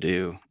folks to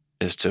do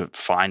is to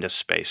find a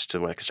space to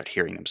like start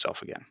hearing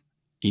themselves again.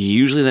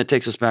 Usually that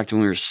takes us back to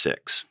when we were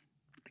 6.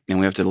 And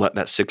we have to let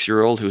that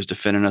 6-year-old who was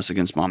defending us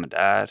against mom and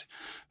dad,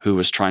 who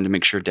was trying to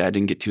make sure dad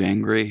didn't get too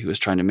angry, who was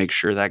trying to make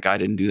sure that guy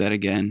didn't do that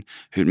again,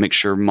 who'd make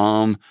sure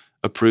mom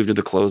approved of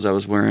the clothes I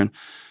was wearing.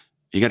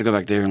 You got to go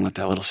back there and let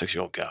that little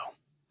 6-year-old go.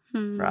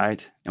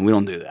 Right? And we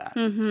don't do that.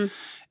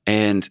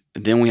 And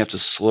then we have to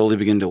slowly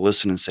begin to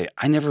listen and say,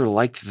 I never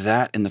liked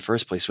that in the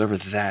first place, whoever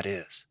that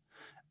is.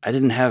 I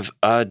didn't have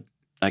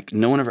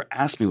no one ever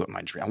asked me what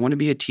my dream. I want to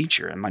be a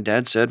teacher. And my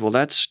dad said, well,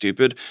 that's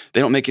stupid. They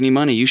don't make any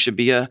money. You should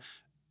be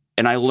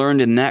and I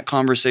learned in that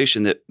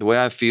conversation that the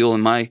way I feel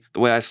and the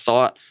way I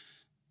thought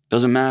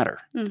doesn't matter.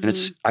 And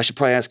I should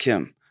probably ask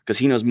him because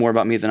he knows more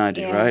about me than I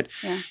do, right?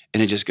 Yeah.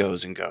 And it just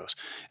goes and goes.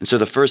 And so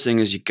the first thing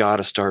is you got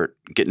to start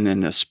getting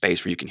in a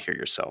space where you can hear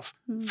yourself.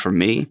 For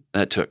me,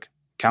 that took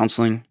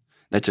counseling.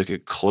 That took a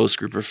close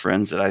group of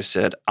friends that I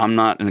said, I'm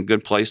not in a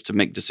good place to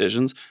make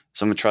decisions,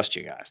 so I'm going to trust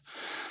you guys.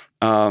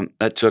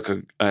 That took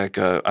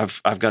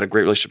I've got a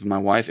great relationship with my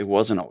wife. It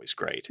wasn't always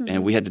great.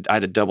 And I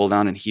had to double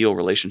down and heal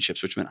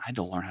relationships, which meant I had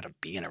to learn how to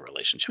be in a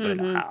relationship. I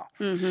didn't know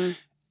how.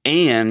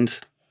 And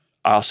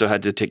I also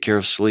had to take care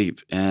of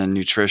sleep and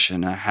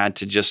nutrition. I had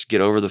to just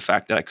get over the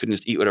fact that I couldn't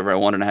just eat whatever I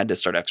wanted. I had to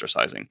start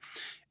exercising.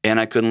 And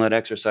I couldn't let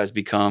exercise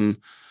become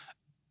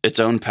its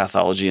own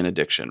pathology and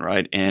addiction,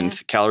 right?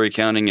 And calorie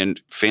counting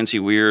and fancy,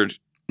 weird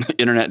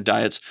internet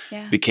diets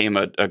became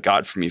a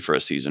god for me for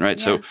a season, right?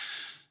 So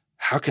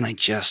how can I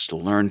just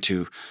learn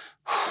to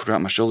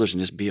drop my shoulders and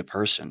just be a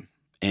person?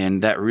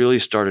 And that really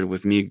started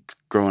with me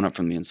growing up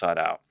from the inside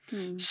out.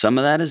 Some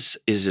of that is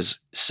as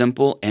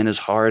simple and as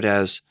hard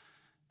as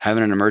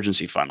having an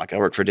emergency fund. Like I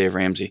work for Dave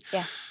Ramsey.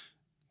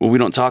 What we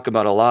don't talk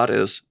about a lot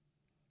is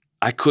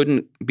I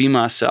couldn't be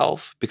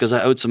myself because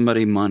I owed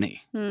somebody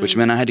money, which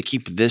meant I had to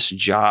keep this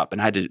job and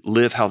I had to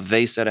live how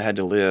they said I had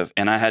to live.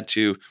 And I had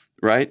to,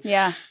 right?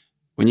 Yeah.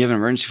 When you have an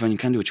emergency fund, you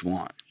can do what you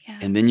want. Yeah.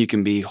 And then you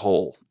can be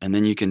whole. And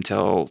then you can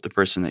tell the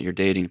person that you're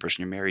dating, the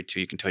person you're married to,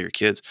 you can tell your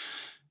kids,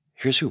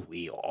 here's who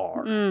we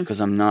are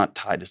because I'm not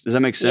tied to. Does that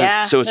make sense?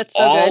 Yeah, so it's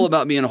all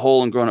about being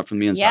whole and growing up from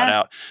the inside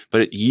out.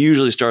 But it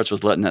usually starts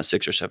with letting that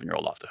 6 or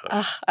 7-year-old off the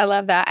hook. I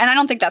love that. And I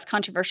don't think that's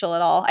controversial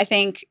at all. I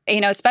think,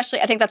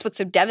 especially I think that's what's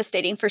so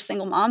devastating for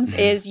single moms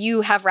is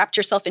you have wrapped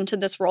yourself into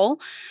this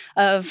role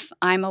of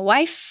I'm a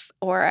wife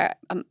or,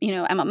 I'm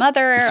a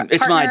mother, it's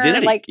partner. my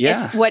identity. Like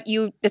it's what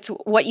you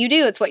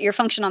do. It's what your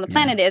function on the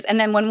planet is. And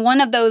then when one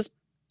of those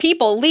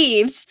people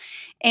leaves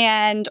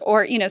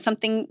or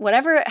something,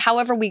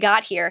 however we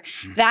got here,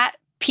 that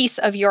piece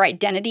of your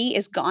identity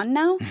is gone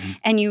now.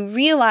 And you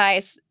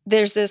realize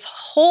there's this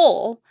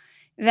hole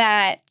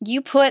that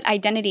you put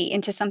identity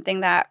into something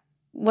that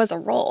was a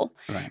role.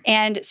 Right.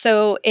 And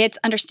so it's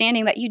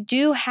understanding that you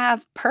do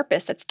have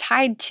purpose that's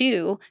tied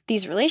to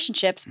these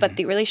relationships, but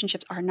the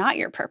relationships are not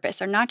your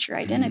purpose, are not your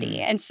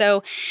identity. And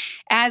so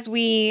as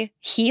we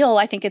heal,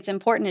 I think it's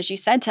important, as you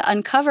said, to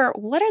uncover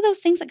what are those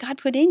things that God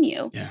put in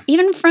you,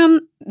 even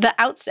from the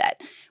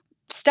outset.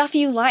 Stuff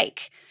you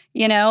like,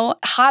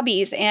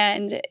 hobbies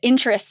and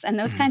interests and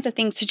those kinds of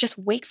things, to just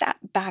wake that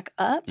back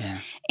up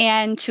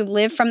and to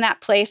live from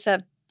that place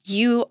of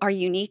you are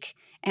unique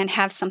and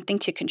have something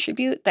to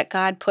contribute that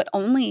God put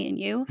only in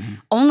you,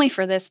 only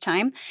for this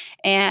time.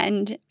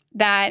 And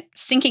that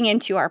sinking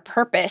into our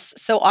purpose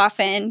so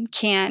often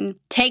can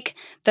take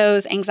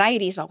those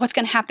anxieties about what's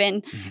going to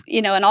happen,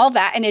 and all of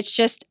that. And it's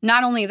just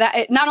not only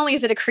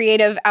is it a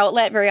creative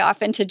outlet very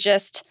often to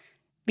just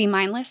be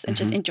mindless and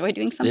just enjoy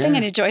doing something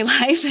and enjoy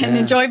life and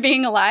enjoy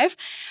being alive.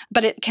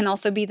 But it can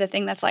also be the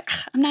thing that's like,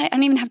 I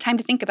don't even have time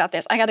to think about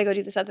this. I got to go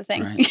do this other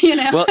thing,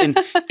 Right. Well,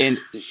 and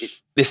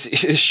this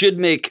should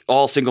make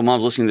all single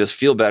moms listening to this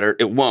feel better.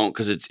 It won't,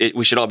 because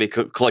we should all be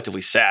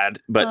collectively sad.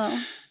 But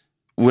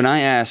when I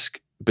ask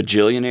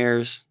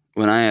bajillionaires,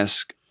 when I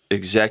ask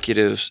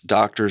executives,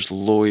 doctors,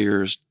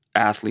 lawyers,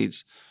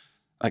 athletes,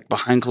 like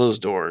behind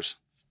closed doors,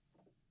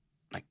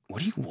 like,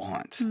 what do you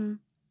want?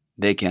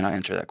 They cannot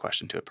answer that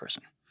question to a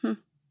person.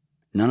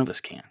 None of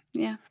us can.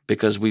 Yeah.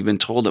 Because we've been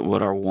told that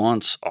what our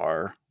wants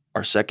are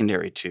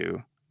secondary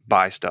to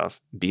buy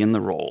stuff, be in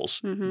the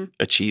roles,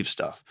 achieve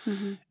stuff.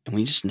 And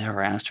we just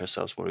never asked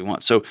ourselves what we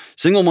want. So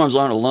single moms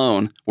aren't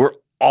alone. We're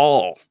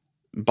all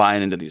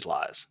buying into these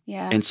lies.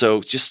 Yeah. And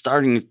so just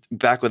starting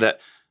back with that,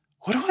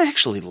 what do I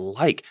actually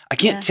like? I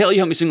can't tell you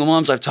how many single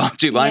moms I've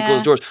talked to behind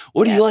closed doors.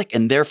 What do you like?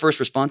 And their first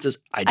response is,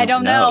 I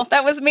don't know.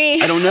 That was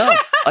me. I don't know.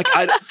 Like,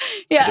 I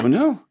don't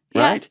know.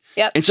 Right?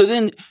 Yep. And so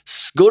then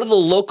go to the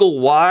local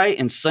Y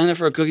and sign up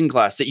for a cooking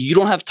class that you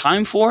don't have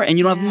time for and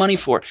you don't have money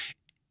for.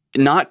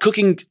 Not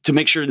cooking to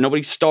make sure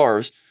nobody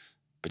starves,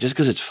 but just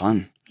because it's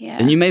fun. Yeah.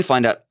 And you may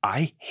find out,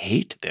 I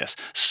hate this.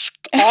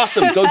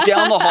 Awesome. Go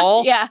down the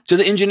hall to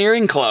the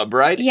engineering club,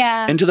 right?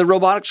 Yeah. And to the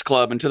robotics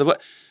club and to the what.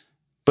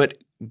 But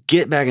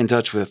get back in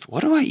touch with,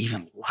 what do I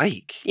even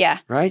like? Yeah.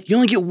 Right? You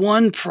only get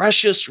one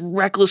precious,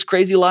 reckless,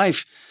 crazy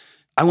life.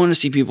 I want to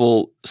see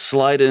people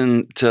slide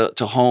into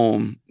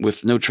home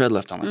with no tread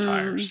left on the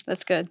tires.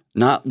 That's good.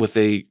 Not with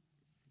a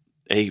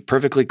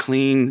perfectly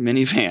clean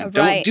minivan.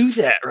 Right. Don't do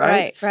that,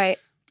 right? Right.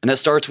 And that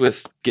starts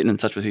with getting in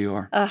touch with who you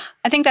are.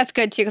 I think that's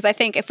good too, because I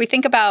think if we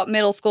think about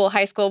middle school,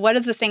 high school, what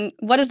is the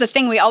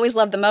thing we always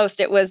loved the most?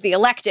 It was the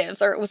electives,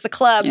 or it was the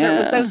clubs, or it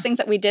was those things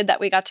that we did that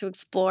we got to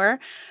explore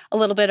a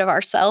little bit of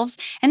ourselves.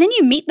 And then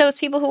you meet those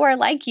people who are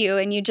like you,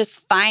 and you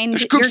just find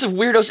there's groups of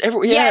weirdos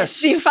everywhere.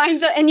 Yes. You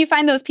find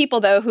those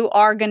people though who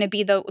are going to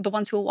be the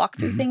ones who will walk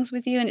through things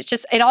with you, and it's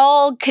just it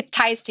all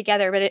ties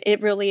together. But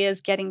it really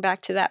is getting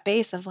back to that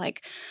base of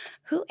like,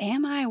 who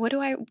am I? What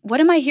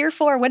am I here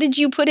for? What did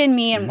you put in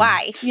me and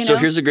why? So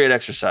here's a great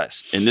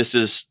exercise, and this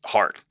is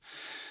hard.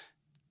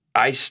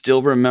 I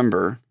still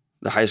remember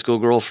the high school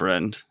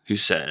girlfriend who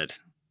said,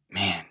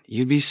 man,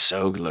 you'd be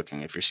so good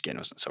looking if your skin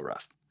wasn't so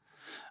rough.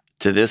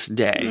 To this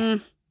day,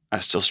 I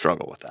still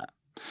struggle with that.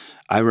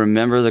 I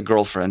remember the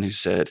girlfriend who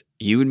said,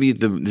 you would be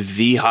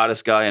the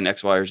hottest guy in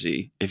X, Y, or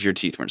Z if your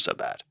teeth weren't so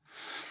bad.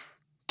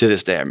 To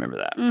this day, I remember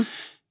that.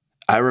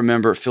 I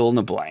remember fill in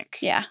the blank.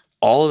 Yeah.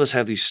 All of us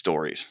have these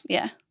stories.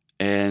 Yeah.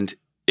 And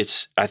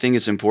I think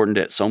it's important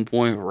to at some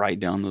point write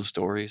down those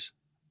stories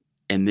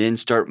and then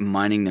start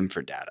mining them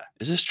for data.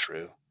 Is this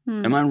true?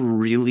 Am I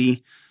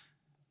really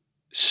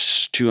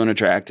too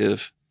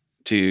unattractive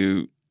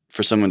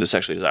for someone to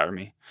sexually desire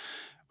me?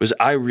 Was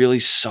I really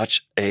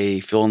such a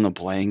fill in the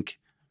blank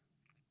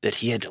that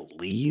he had to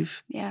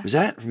leave? Yeah. Was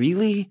that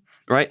really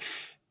right?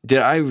 Did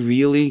I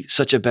really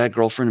such a bad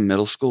girlfriend in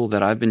middle school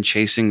that I've been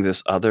chasing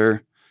this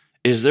other?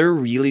 Is there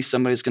really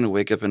somebody that's going to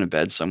wake up in a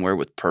bed somewhere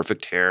with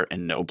perfect hair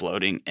and no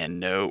bloating and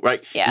no, right?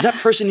 Yeah. Does that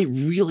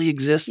person really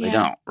exist? Yeah. They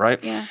don't,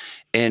 right? Yeah.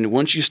 And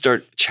once you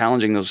start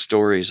challenging those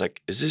stories,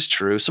 like, is this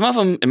true? Some of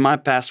them in my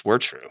past were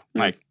true.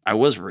 Like, I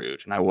was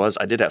rude and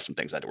I did have some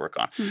things I had to work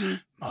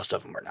on. Most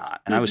of them were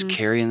not. And I was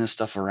carrying this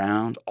stuff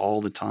around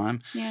all the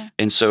time. Yeah.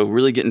 And so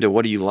really getting to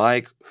what do you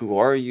like? Who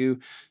are you?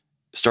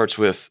 Starts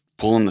with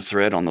pulling the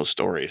thread on those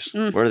stories.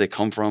 Where do they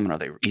come from? And are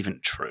they even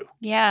true?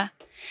 Yeah.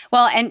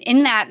 Well, and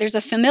in that, there's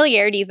a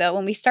familiarity, though.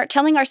 When we start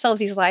telling ourselves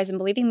these lies and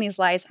believing these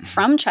lies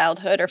from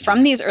childhood or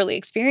from these early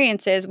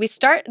experiences,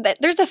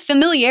 there's a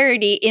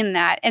familiarity in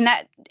that. And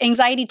that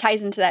anxiety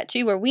ties into that,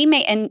 too, where we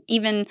may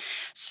even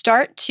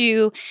start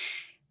to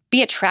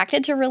be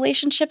attracted to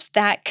relationships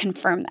that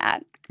confirm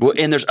that. Well,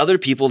 and there's other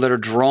people that are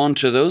drawn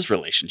to those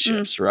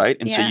relationships, right?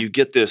 And so you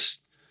get this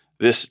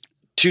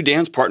two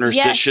dance partners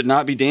that should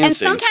not be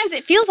dancing. And sometimes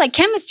it feels like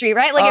chemistry,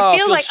 right? Like it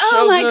feels like, so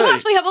oh my good.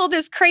 gosh, we have all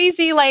this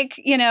crazy,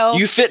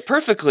 You fit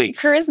perfectly.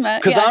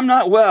 Charisma. Because I'm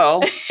not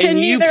well, and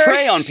you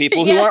prey on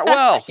people who aren't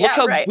well. Look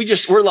how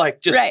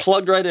we're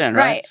plugged right in,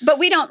 right? Right. But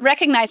we don't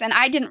recognize, and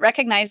I didn't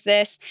recognize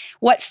this,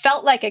 what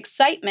felt like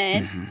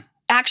excitement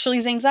actually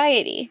is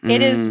anxiety.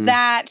 It is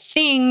that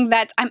thing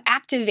that I'm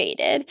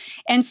activated.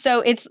 And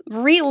so it's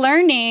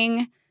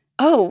relearning,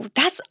 oh,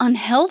 that's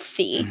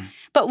unhealthy.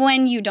 But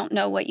when you don't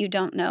know what you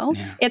don't know,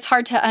 it's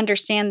hard to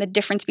understand the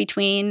difference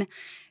between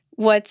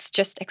what's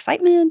just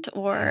excitement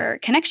or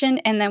connection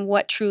and then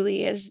what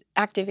truly is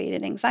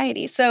activated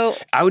anxiety. So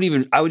I would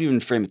even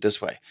frame it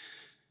this way.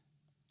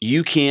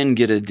 you can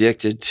get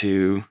addicted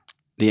to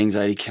the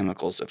anxiety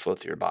chemicals that flow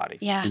through your body.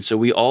 Yeah. And so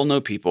we all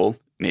know people,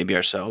 maybe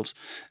ourselves,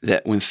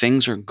 that when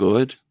things are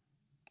good,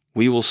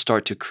 we will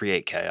start to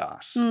create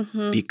chaos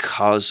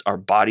because our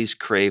bodies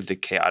crave the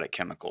chaotic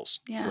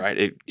chemicals,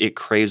 right? It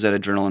craves that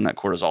adrenaline, that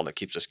cortisol that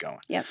keeps us going.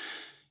 Yep.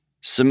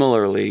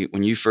 Similarly,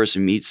 when you first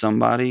meet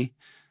somebody,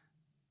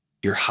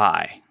 you're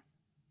high,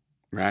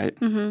 right?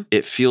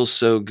 It feels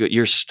so good.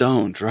 You're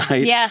stoned,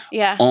 right?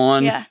 Yeah.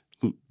 On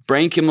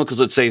brain chemicals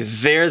that say,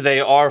 there they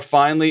are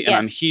finally, and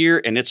I'm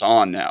here, and it's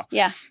on now.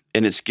 Yeah.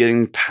 And it's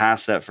getting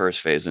past that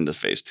first phase into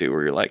phase 2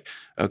 where you're like,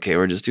 okay,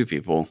 we're just 2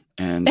 people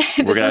and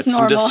we're going to have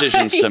some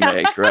decisions to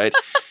make, right?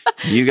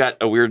 You got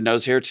a weird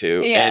nose hair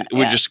too. And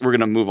we're going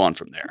to move on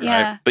from there,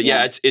 right? But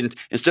it's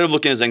instead of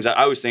looking at anxiety,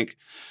 I always think,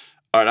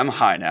 all right, I'm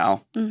high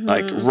now.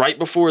 Like right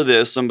before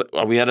this,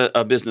 we had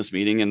a business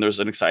meeting and there's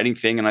an exciting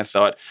thing. And I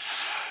thought,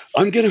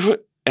 and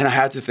I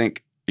had to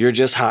think, you're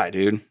just high,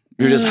 dude.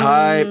 You're just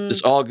high.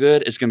 It's all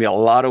good. It's going to be a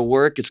lot of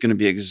work. It's going to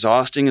be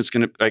exhausting. It's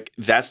going to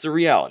that's the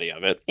reality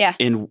of it. Yeah.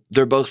 And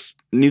they're both,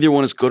 neither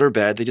one is good or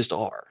bad. They just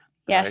are.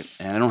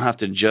 Yes. Right? And I don't have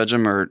to judge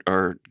them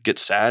or get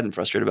sad and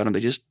frustrated about them.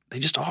 They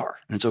just are,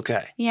 and it's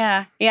okay.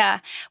 Yeah. Yeah.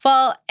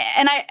 Well,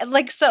 and I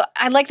like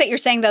that you're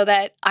saying though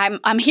that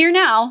I'm here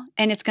now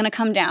and it's going to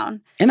come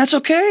down. And that's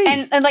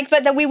okay. And like,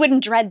 but that we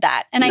wouldn't dread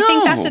that. And I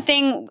think that's the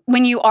thing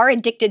when you are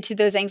addicted to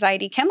those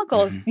anxiety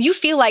chemicals, you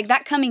feel like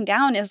that coming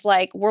down is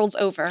like world's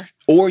over.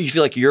 Or you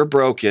feel like you're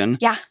broken.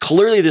 Yeah.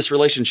 Clearly this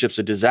relationship's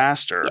a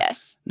disaster.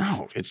 Yes.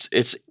 No,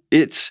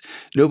 it's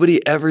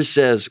nobody ever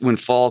says when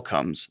fall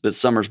comes that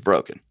summer's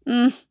broken.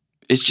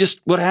 It's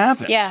just what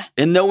happens. Yeah.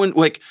 And no one,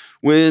 like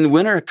when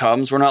winter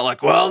comes, we're not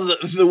like, well,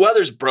 the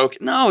weather's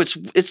broken. No,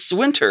 it's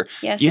winter.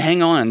 Yes. You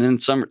hang on and then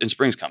summer and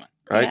spring's coming,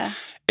 right? Yeah.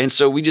 And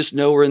so we just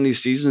know we're in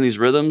these seasons, these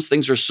rhythms.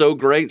 Things are so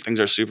great. Things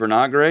are super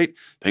not great.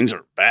 Things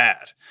are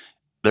bad.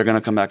 They're going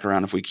to come back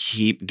around if we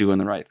keep doing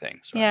the right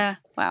things. Right? Yeah.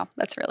 Wow.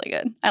 That's really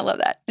good. I love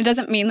that. It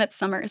doesn't mean that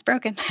summer is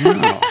broken.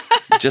 No.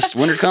 Just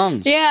winter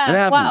comes. Yeah. It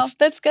happens. Wow.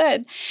 That's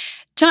good.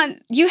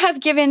 John, you have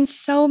given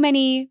so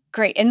many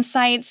great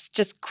insights,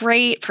 just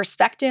great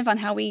perspective on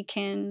how we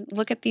can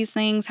look at these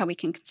things, how we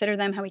can consider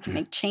them, how we can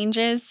make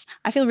changes.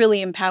 I feel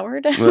really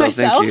empowered myself.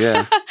 Thank you,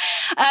 yeah.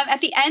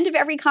 At the end of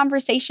every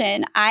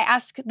conversation, I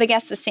ask the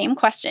guests the same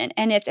question,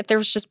 and it's if there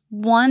was just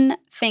one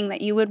thing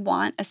that you would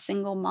want a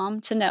single mom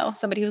to know,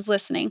 somebody who's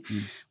listening,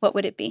 what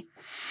would it be?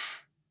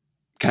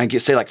 Can I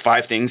say like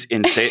 5 things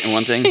and say it in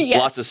one thing? Yes.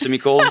 Lots of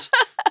semicolons.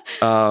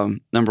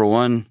 Number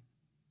 1,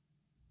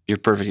 you're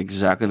perfect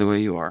exactly the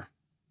way you are.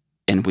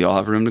 And we all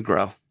have room to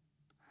grow.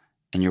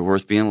 And you're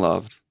worth being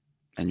loved.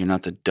 And you're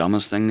not the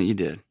dumbest thing that you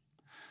did.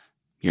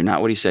 You're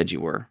not what he said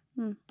you were.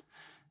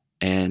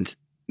 And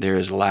there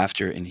is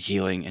laughter and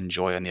healing and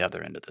joy on the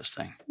other end of this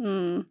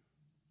thing.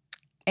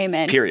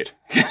 Amen. Period.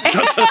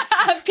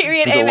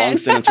 Period. It's Amen. a long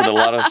sentence with a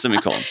lot of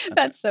semicolons.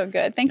 That's so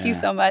good. Thank you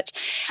so much.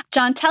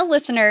 John, tell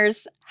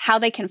listeners how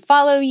they can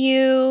follow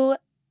you,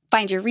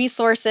 find your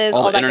resources,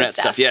 all the that internet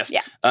good stuff. Yes.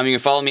 Yeah. You can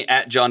follow me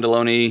at John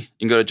Delony. You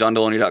can go to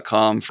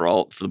johndelony.com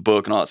for the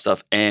book and all that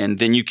stuff. And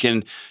then you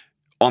can,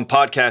 on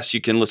podcasts,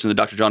 you can listen to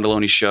the Dr. John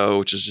Delony Show,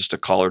 which is just a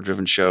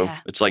caller-driven show. Yeah,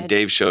 it's like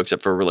Dave's show,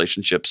 except for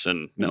relationships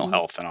and mental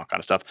health and all kind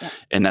of stuff. Yeah.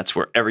 And that's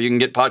wherever you can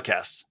get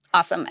podcasts.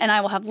 Awesome. And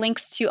I will have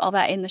links to all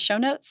that in the show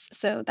notes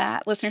so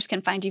that listeners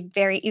can find you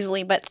very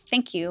easily. But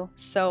thank you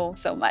so,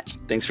 so much.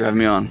 Thanks for having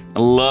me on. I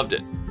loved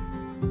it.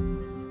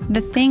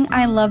 The thing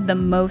I love the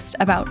most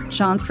about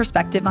John's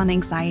perspective on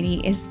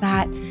anxiety is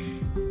that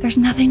there's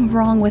nothing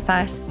wrong with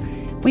us.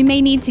 We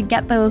may need to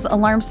get those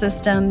alarm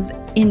systems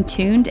in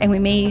tuned and we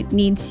may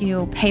need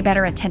to pay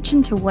better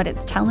attention to what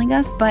it's telling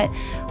us, but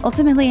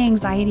ultimately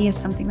anxiety is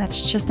something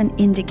that's just an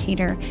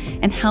indicator,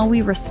 and how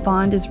we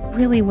respond is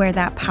really where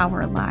that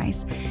power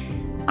lies.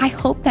 I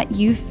hope that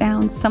you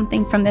found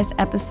something from this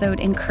episode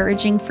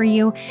encouraging for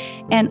you.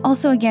 And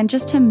also, again,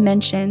 just to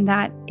mention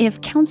that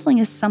if counseling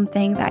is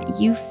something that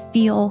you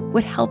feel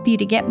would help you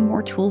to get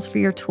more tools for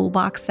your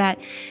toolbox, that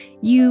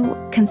you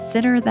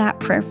consider that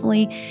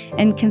prayerfully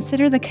and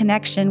consider the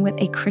connection with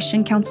a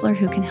Christian counselor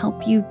who can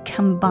help you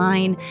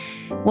combine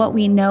what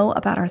we know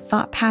about our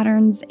thought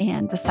patterns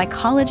and the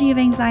psychology of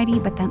anxiety,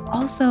 but then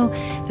also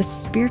the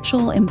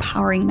spiritual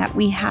empowering that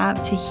we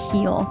have to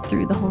heal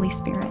through the Holy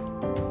Spirit.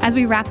 As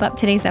we wrap up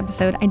today's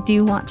episode, I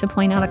do want to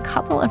point out a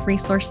couple of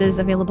resources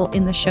available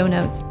in the show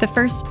notes. The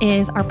first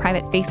is our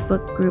private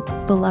Facebook group,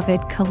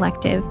 Beloved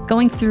Collective.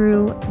 Going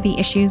through the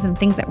issues and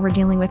things that we're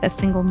dealing with as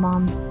single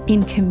moms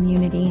in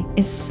community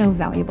is so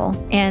valuable.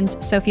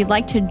 And so if you'd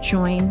like to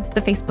join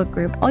the Facebook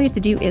group, all you have to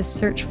do is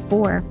search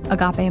for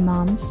Agape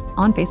Moms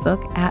on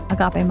Facebook at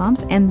Agape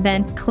Moms, and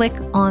then click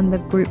on the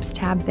groups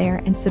tab there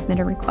and submit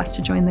a request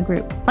to join the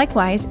group.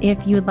 Likewise,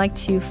 if you would like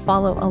to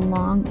follow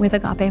along with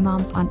Agape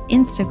Moms on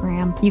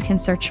Instagram, you can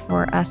search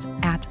for us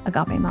at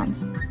Agape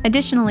Moms.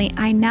 Additionally,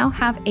 I now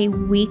have a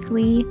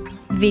weekly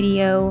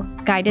video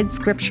guided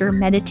scripture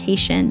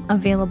meditation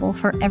available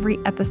for every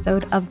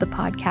episode of the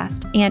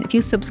podcast. And if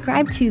you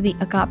subscribe to the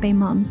Agape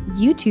Moms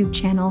YouTube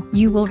channel,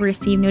 you will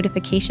receive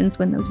notifications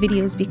when those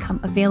videos become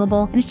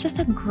available. And it's just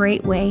a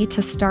great way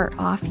to start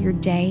off your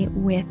day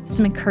with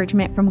some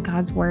encouragement from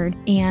God's Word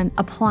and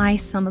apply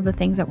some of the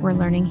things that we're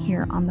learning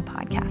here on the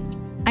podcast.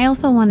 I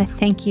also want to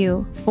thank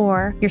you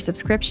for your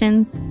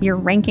subscriptions, your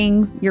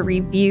rankings, your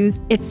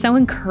reviews. It's so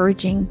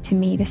encouraging to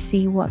me to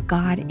see what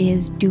God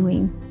is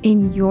doing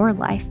in your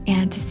life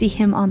and to see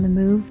Him on the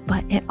move,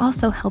 but it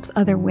also helps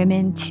other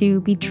women to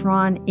be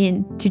drawn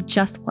into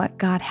just what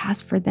God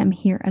has for them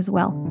here as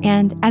well.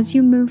 And as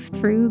you move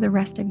through the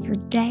rest of your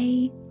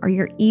day or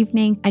your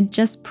evening, I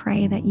just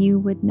pray that you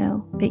would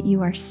know that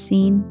you are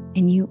seen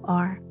and you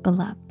are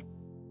beloved.